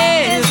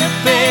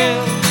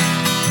Jezebel.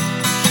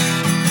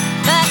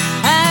 But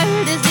her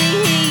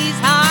disease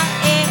heart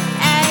it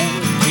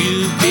ain't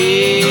to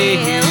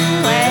feel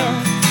well.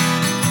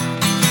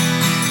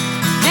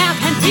 Now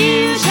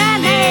confusion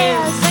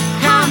is a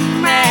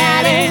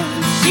comrade, and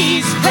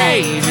she's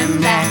craving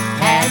that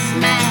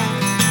hazmat.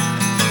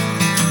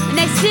 And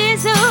they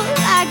sizzle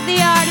like the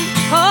arctic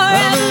core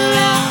of a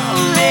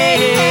lonely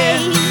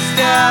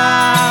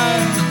star.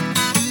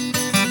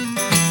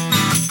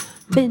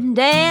 Been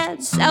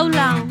dead so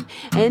long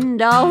and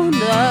don't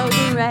know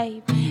the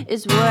rape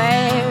is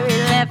where he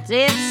left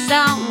his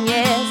song.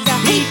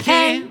 Yes, he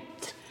can't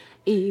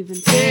even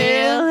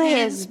feel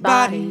his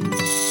body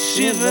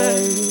shiver.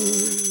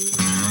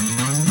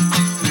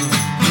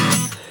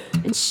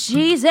 And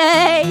she's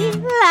a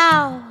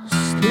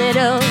lost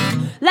little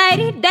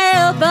lady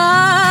Delbert,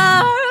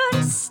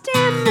 a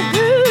stem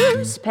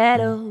whose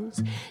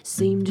petals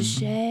seem to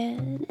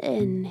shed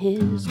in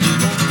his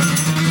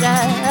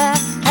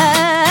direction.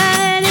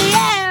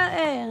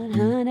 Yeah,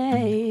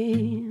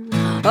 honey.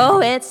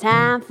 Oh, it's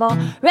time for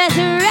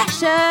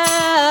resurrection.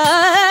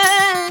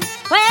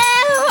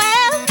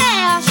 Well,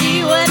 now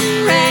she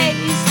wouldn't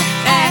raise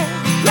that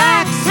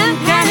like some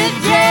kind of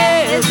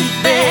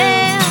Jezebel.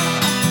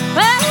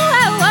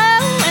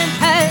 And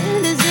her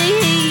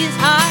disease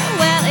heart,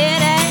 well,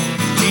 it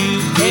ain't too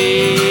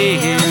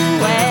pale.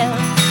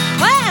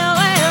 Well,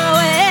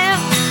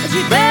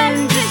 she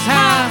burns his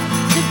heart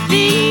to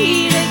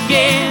beat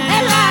again,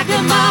 and like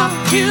a moth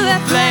to a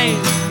flame,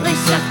 they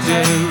sucked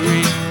her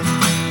in.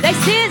 They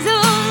sizzle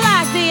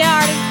like the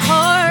arctic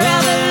core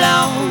of a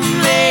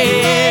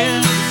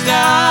lonely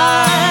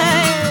star.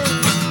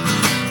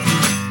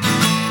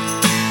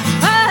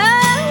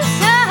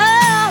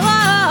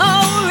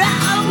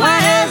 Why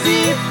does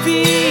it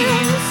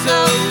feel so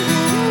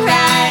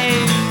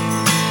right?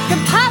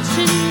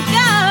 Compulsion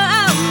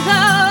goes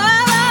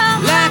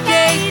like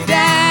a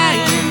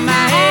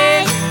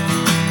dynamite.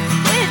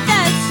 It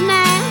does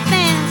snap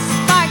and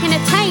sparking a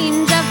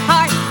change of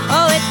heart.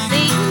 Oh, it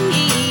seems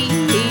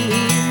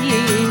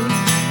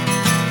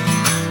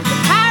the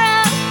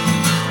power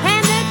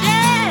and the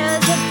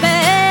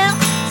Jezebel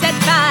set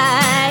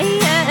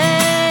fire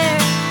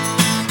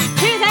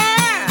to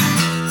their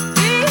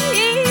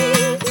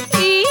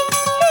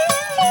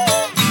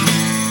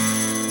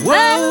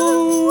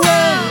whoa,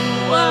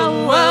 whoa,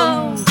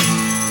 whoa,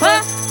 whoa,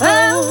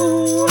 whoa,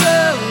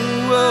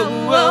 whoa,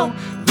 whoa,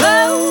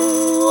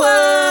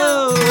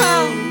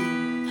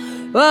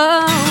 whoa, whoa.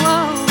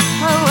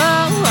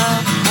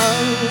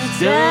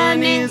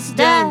 Done is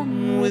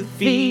done with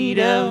feet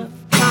of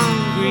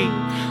concrete.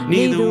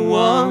 Neither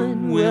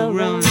one will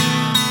run.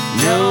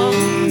 No,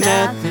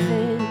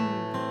 nothing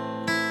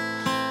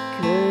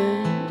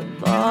could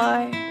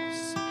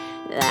divorce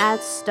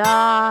that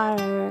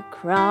star-crossed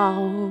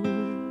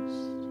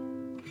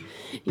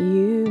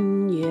union.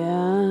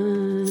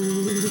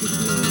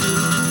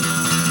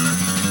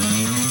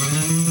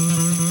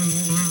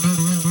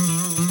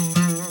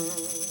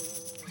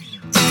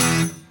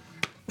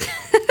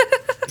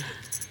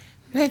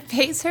 My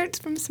face hurts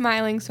from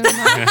smiling so much.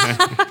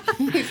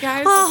 You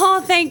guys,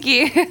 Oh, thank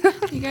you.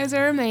 you guys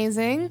are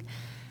amazing.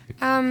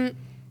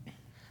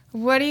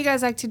 What do you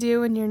guys like to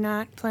do when you're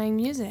not playing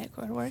music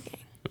or working?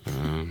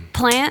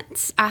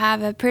 Plants. I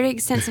have a pretty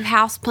extensive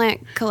house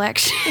plant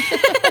collection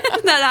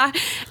that I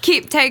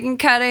keep taking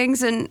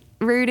cuttings and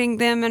rooting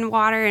them in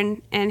water,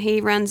 and he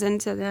runs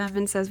into them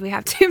and says we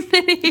have too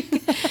many.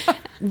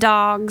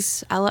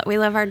 Dogs. We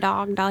love our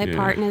dog. Dolly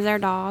Parton is our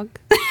dog.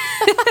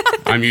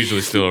 I'm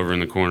usually still over in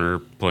the corner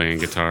playing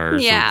guitar or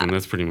something.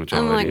 That's pretty much all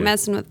I'm I like do.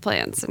 messing with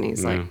plants, and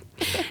he's like,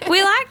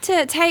 we like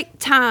to take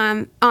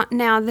time.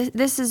 Now,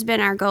 this has been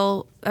our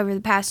goal over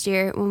the past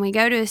year. When we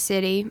go to a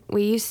city,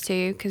 we used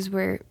to, because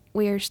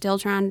we are still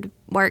trying to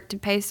work to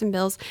pay some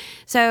bills.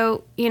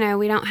 So, we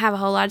don't have a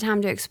whole lot of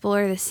time to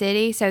explore the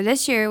city. So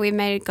this year we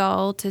made a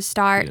goal to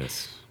start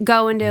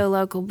going to a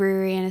local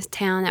brewery in a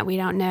town that we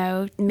don't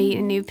know,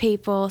 meeting new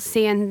people,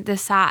 seeing the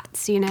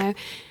sights,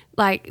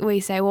 Like we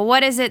say, well,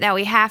 what is it that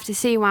we have to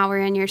see while we're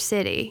in your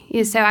city?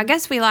 So I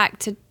guess we like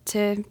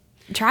to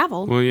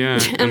travel. Well, yeah.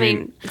 I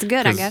mean, it's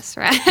good, I 'cause, guess,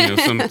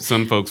 right?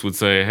 Some folks would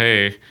say,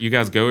 hey, you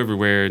guys go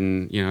everywhere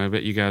and, I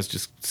bet you guys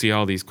just see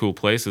all these cool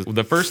places. Well,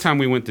 the first time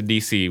we went to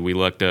D.C., we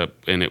lucked up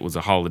and it was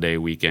a holiday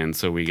weekend,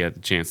 so we got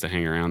the chance to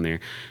hang around there.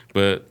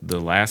 But the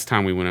last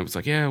time we went up, it's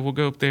like, yeah, we'll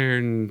go up there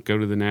and go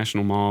to the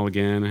National Mall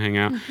again and hang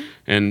out.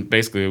 And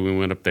basically we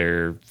went up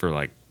there for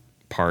like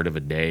part of a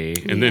day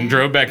and then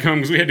drove back home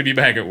because we had to be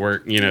back at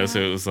work, so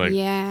it was like,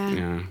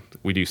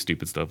 we do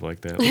stupid stuff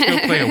like that.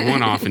 Let's go play a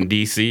one-off in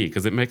D.C.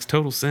 because it makes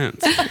total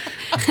sense.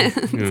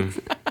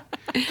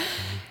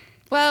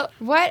 Well,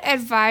 what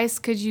advice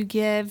could you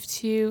give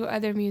to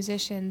other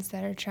musicians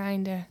that are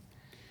trying to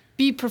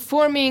be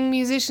performing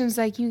musicians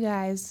like you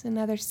guys in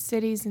other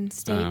cities and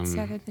states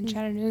other than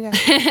Chattanooga?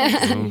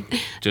 Well,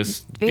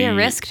 just Be a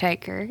risk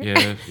taker.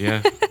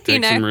 Yeah.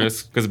 Take some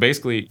risks. Because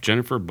basically,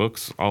 Jennifer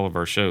books all of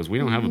our shows. We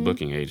don't have a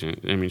booking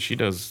agent. I mean, she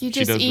does. You she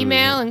just does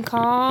email really and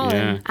call.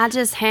 Yeah. I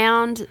just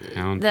hound the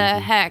people.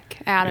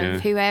 heck out Yeah.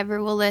 of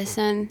whoever will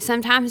listen.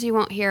 Sometimes you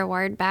won't hear a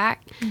word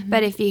back,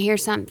 but if you hear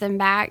something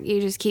back,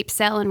 you just keep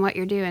selling what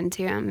you're doing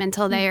to them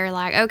until they are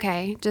like,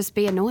 okay, just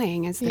be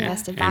annoying is the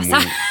best advice.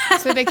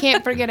 So they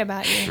can't forget about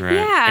you. Right.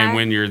 Yeah. And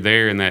when you're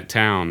there in that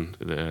town,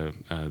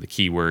 the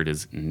key word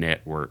is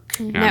network.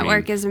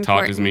 Network is Talk to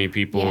important. as many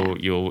people.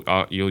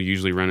 Yeah. You'll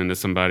usually run into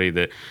somebody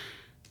that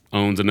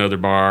owns another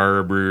bar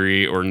or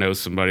brewery or knows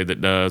somebody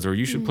that does, or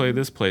you should play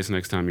this place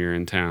next time you're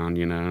in town,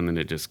 and then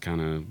it just kind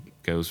of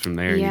goes from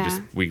there. Yeah.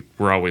 And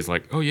we're always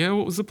like, oh yeah,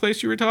 what was the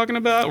place you were talking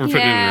about? We're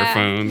putting it in our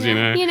phones,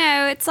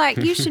 It's like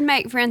you should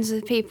make friends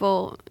with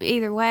people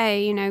either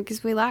way,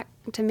 because we like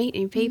to meet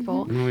new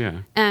people. Oh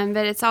yeah.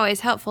 But it's always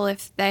helpful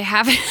if they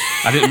have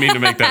I didn't mean to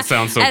make that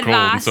sound so cold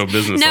and so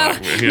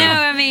businesslike. No,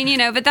 I mean,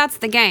 but that's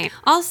the game.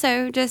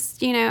 Also,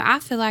 just, I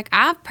feel like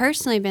I've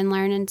personally been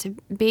learning to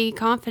be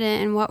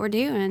confident in what we're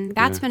doing.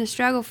 That's been a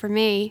struggle for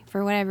me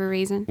for whatever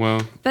reason.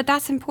 Well, But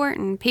that's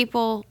important.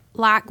 People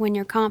like when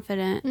you're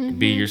confident.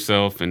 be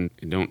yourself and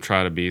don't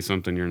try to be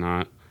something you're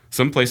not.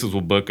 Some places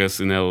will book us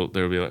and they'll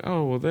be like,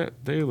 oh well,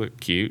 they look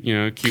cute,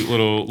 cute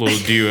little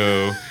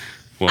duo.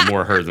 Well,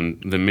 more her than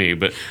me,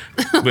 but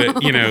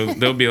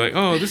they'll be like,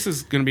 oh, this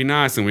is gonna be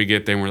nice, and we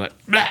get there and we're like,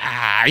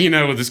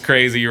 blah, with this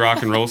crazy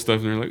rock and roll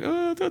stuff, and they're like,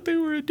 oh, I thought they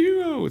were a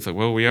duo. It's like,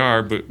 well, we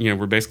are, but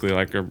we're basically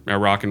like a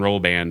rock and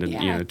roll band, and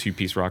a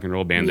 2-piece rock and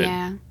roll band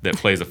that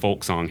plays a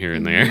folk song here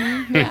and there.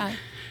 Yeah.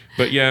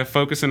 But yeah,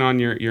 focusing on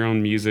your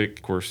own music.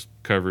 Of course,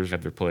 covers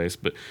have their place,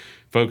 but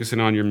focusing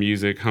on your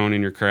music,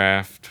 honing your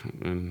craft,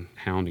 and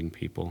hounding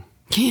people,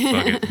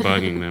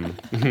 bugging them.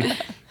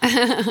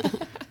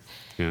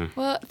 Yeah.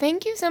 Well,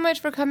 thank you so much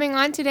for coming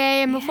on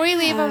today. And before you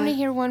leave, I want to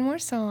hear one more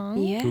song.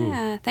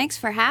 Yeah, thanks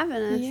for having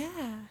us.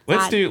 Yeah.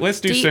 Let's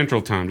do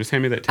Central Time. Just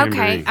hand me that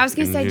tambourine. Okay, I was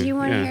going to say, do you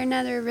want to yeah. hear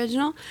another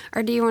original,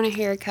 or do you want to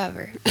hear a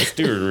cover? Let's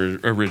do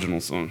an original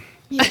song.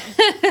 Yeah.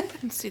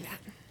 Let's do that.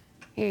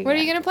 Here What go.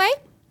 are you going to play?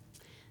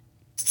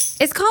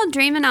 It's called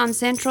Dreaming on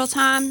Central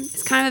Time.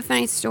 It's kind of a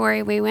funny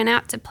story. We went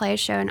out to play a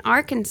show in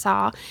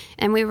Arkansas,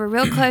 and we were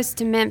real close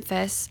to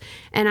Memphis.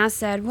 And I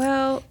said,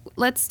 well,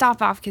 let's stop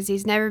off because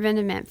he's never been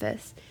to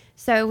Memphis.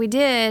 So we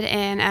did,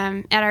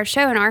 and at our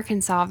show in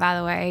Arkansas, by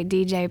the way,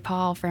 DJ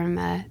Paul from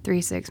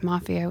 3-6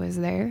 Mafia was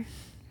there.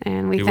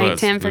 And we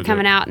thanked him for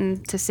coming out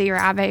and to see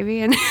Rye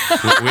Baby. And we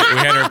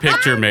had our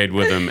picture made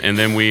with him, and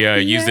then we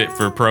used it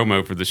for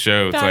promo for the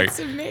show. It's That's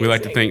like we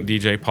like to thank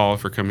DJ Paul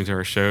for coming to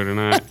our show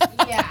tonight.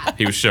 yeah,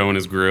 He was showing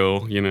his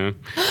grill, it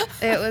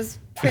was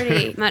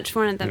pretty much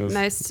one of the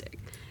most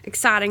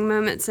exciting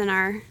moments in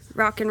our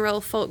rock and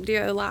roll folk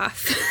duo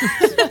life.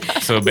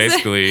 So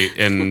basically,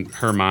 in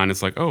her mind,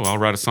 it's like, oh, I'll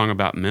write a song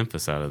about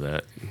Memphis out of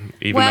that,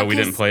 even though we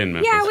didn't play in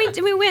Memphis. Yeah,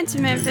 we went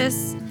to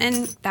Memphis,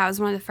 and that was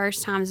one of the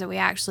first times that we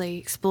actually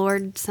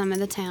explored some of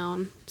the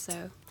town.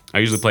 So I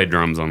usually play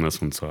drums on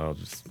this one, so I'll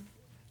just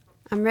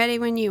I'm ready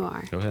when you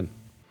are. go ahead.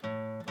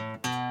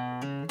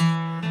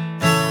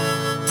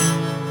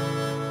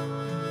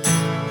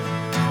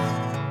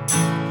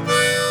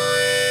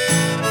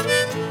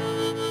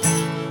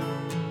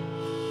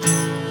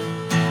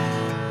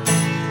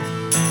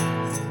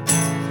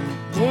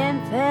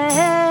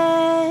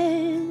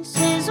 Memphis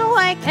is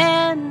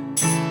awakened,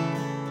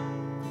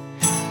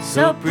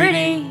 so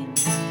pretty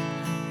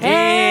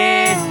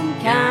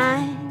and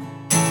kind.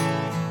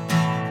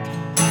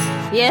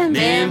 Yeah,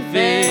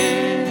 Memphis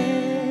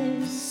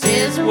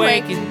is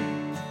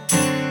awakened,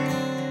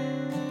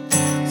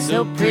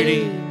 so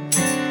pretty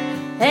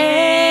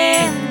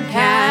and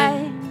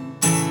kind.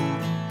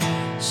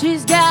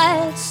 She's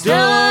got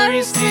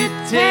stories to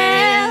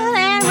tell,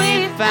 and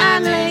we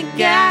finally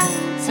got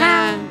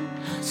time.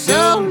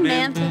 So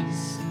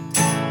Memphis,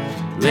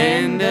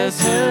 lend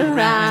us a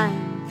rhyme.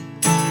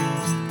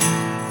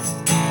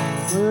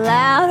 Well,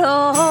 out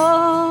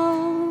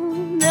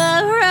on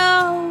the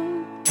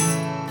road,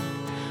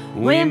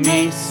 we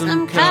meet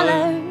some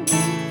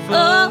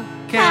colorful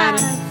kind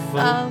of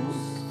folks.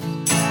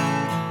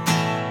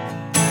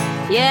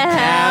 Yeah,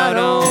 out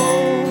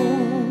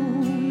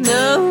on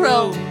the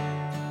road,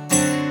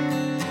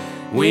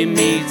 we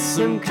meet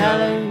some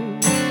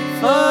colorful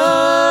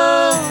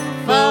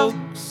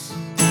folks.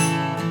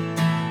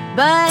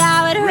 but I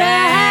would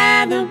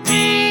rather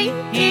be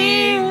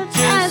here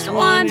just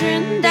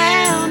wandering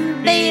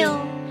down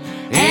Bill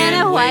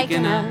and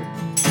waking up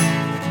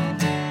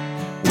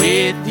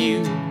with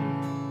you.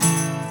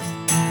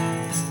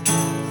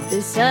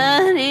 The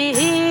sun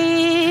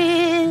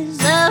is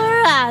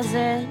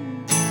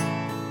rising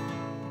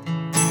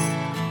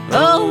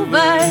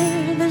over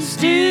the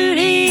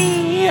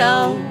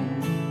studio.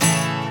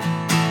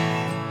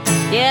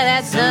 Yeah,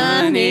 that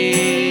sun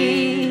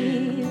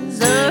is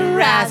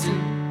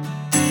rising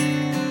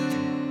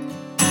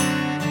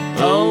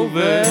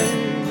over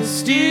the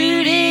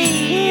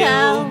studio.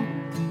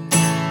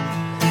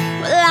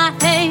 Well, I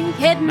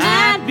think it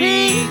might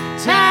be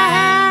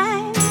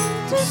time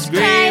to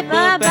scrape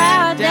up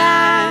our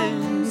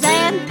dimes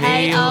and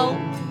pay old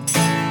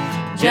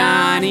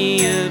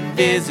Johnny a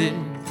visit.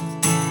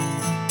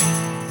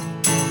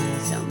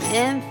 So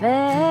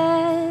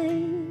Memphis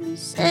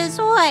is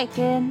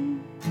waking,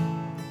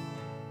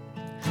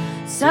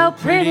 so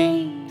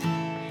pretty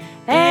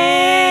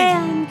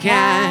and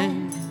kind.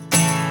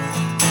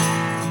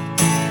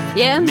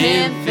 Yeah,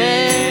 Memphis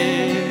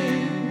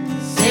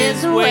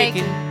is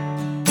waking,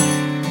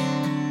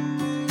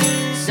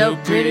 so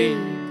pretty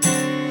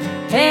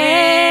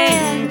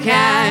and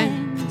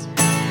kind,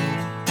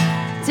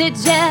 to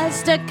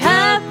just a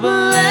couple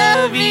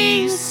of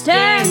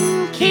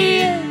Eastern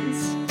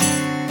kids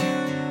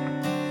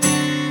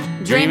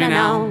dreaming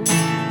on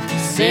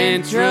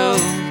Central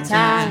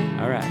Time.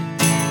 All right.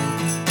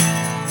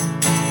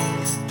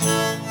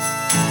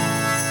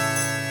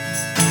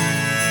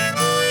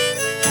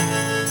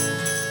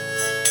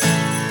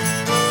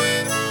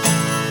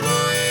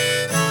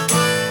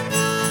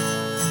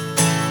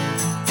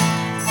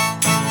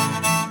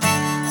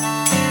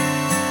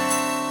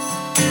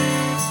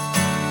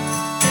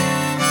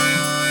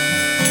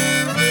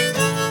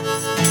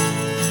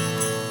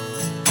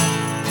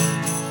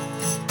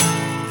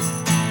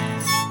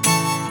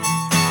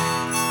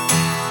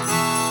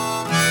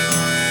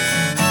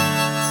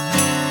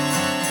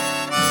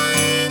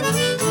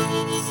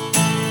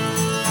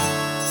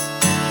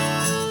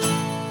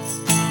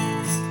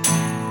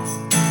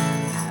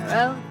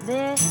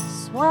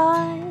 This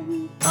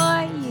one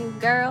for you,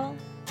 girl,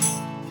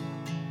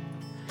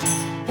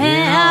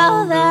 and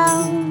all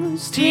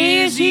those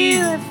tears you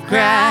have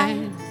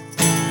cried.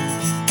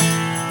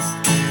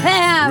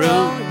 I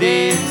Wrote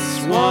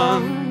this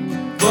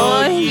one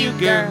for you,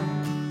 girl,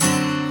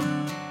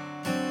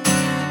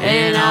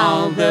 and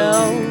all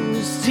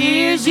those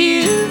tears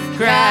you've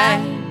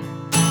cried.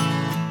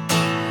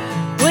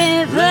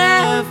 with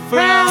love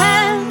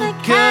from a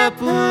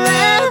couple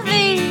of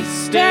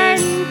Eastern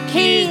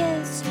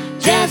kids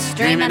just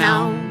dreaming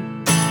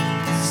on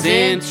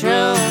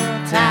Central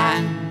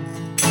Time.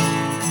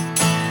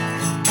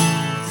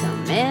 So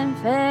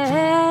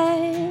Memphis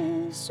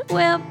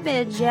will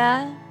bid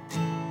ya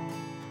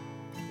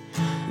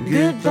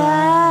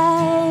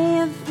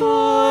goodbye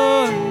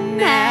for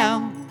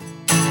now.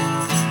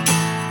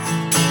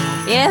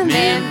 Yeah,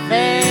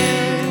 Memphis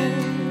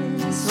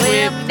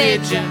will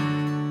bid ya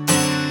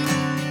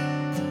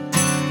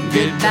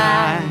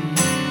Goodbye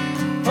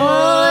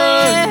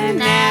for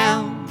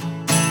now.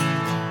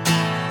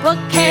 Well,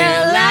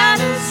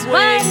 Carolina's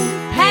waiting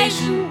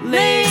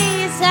patiently,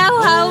 so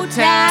hold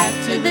tight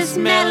to this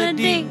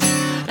melody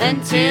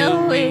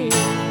until we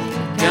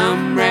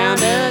come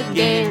round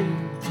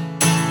again.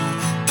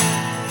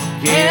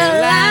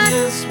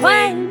 Carolina's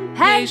waiting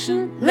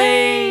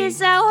patiently,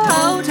 so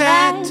hold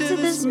tight to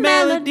this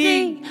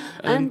melody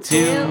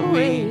until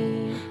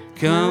we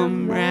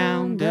come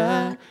round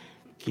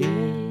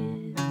again.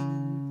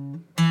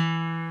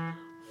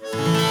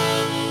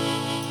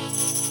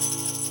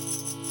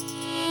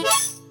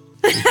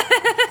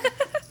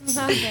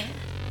 Love it.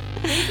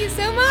 Thank you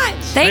so much.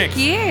 Thank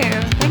you.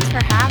 Thanks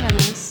for having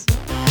us.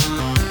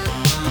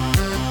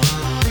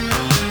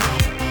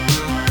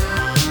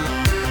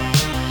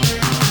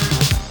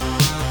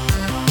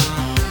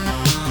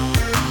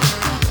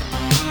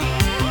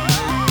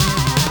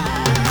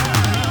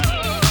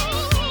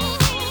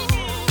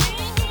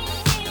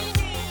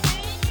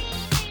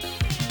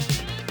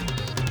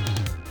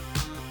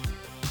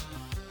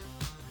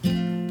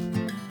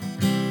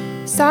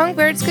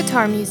 Songbirds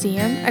Guitar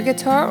Museum, a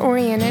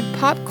guitar-oriented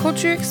pop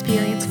culture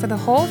experience for the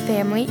whole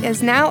family,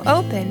 is now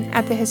open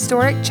at the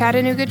historic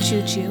Chattanooga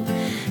Choo Choo.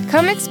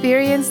 Come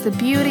experience the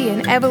beauty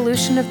and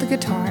evolution of the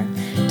guitar.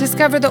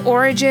 Discover the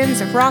origins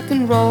of rock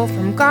and roll,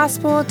 from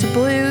gospel to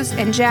blues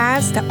and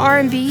jazz to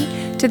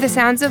R&B to the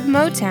sounds of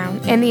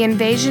Motown and the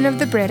invasion of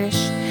the British.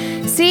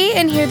 See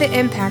and hear the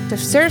impact of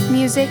surf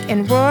music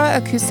and raw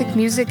acoustic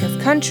music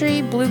of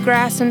country,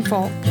 bluegrass, and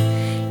folk.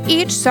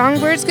 Each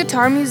Songbirds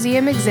Guitar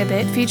Museum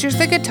exhibit features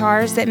the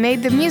guitars that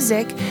made the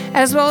music,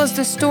 as well as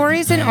the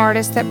stories and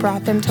artists that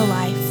brought them to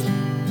life.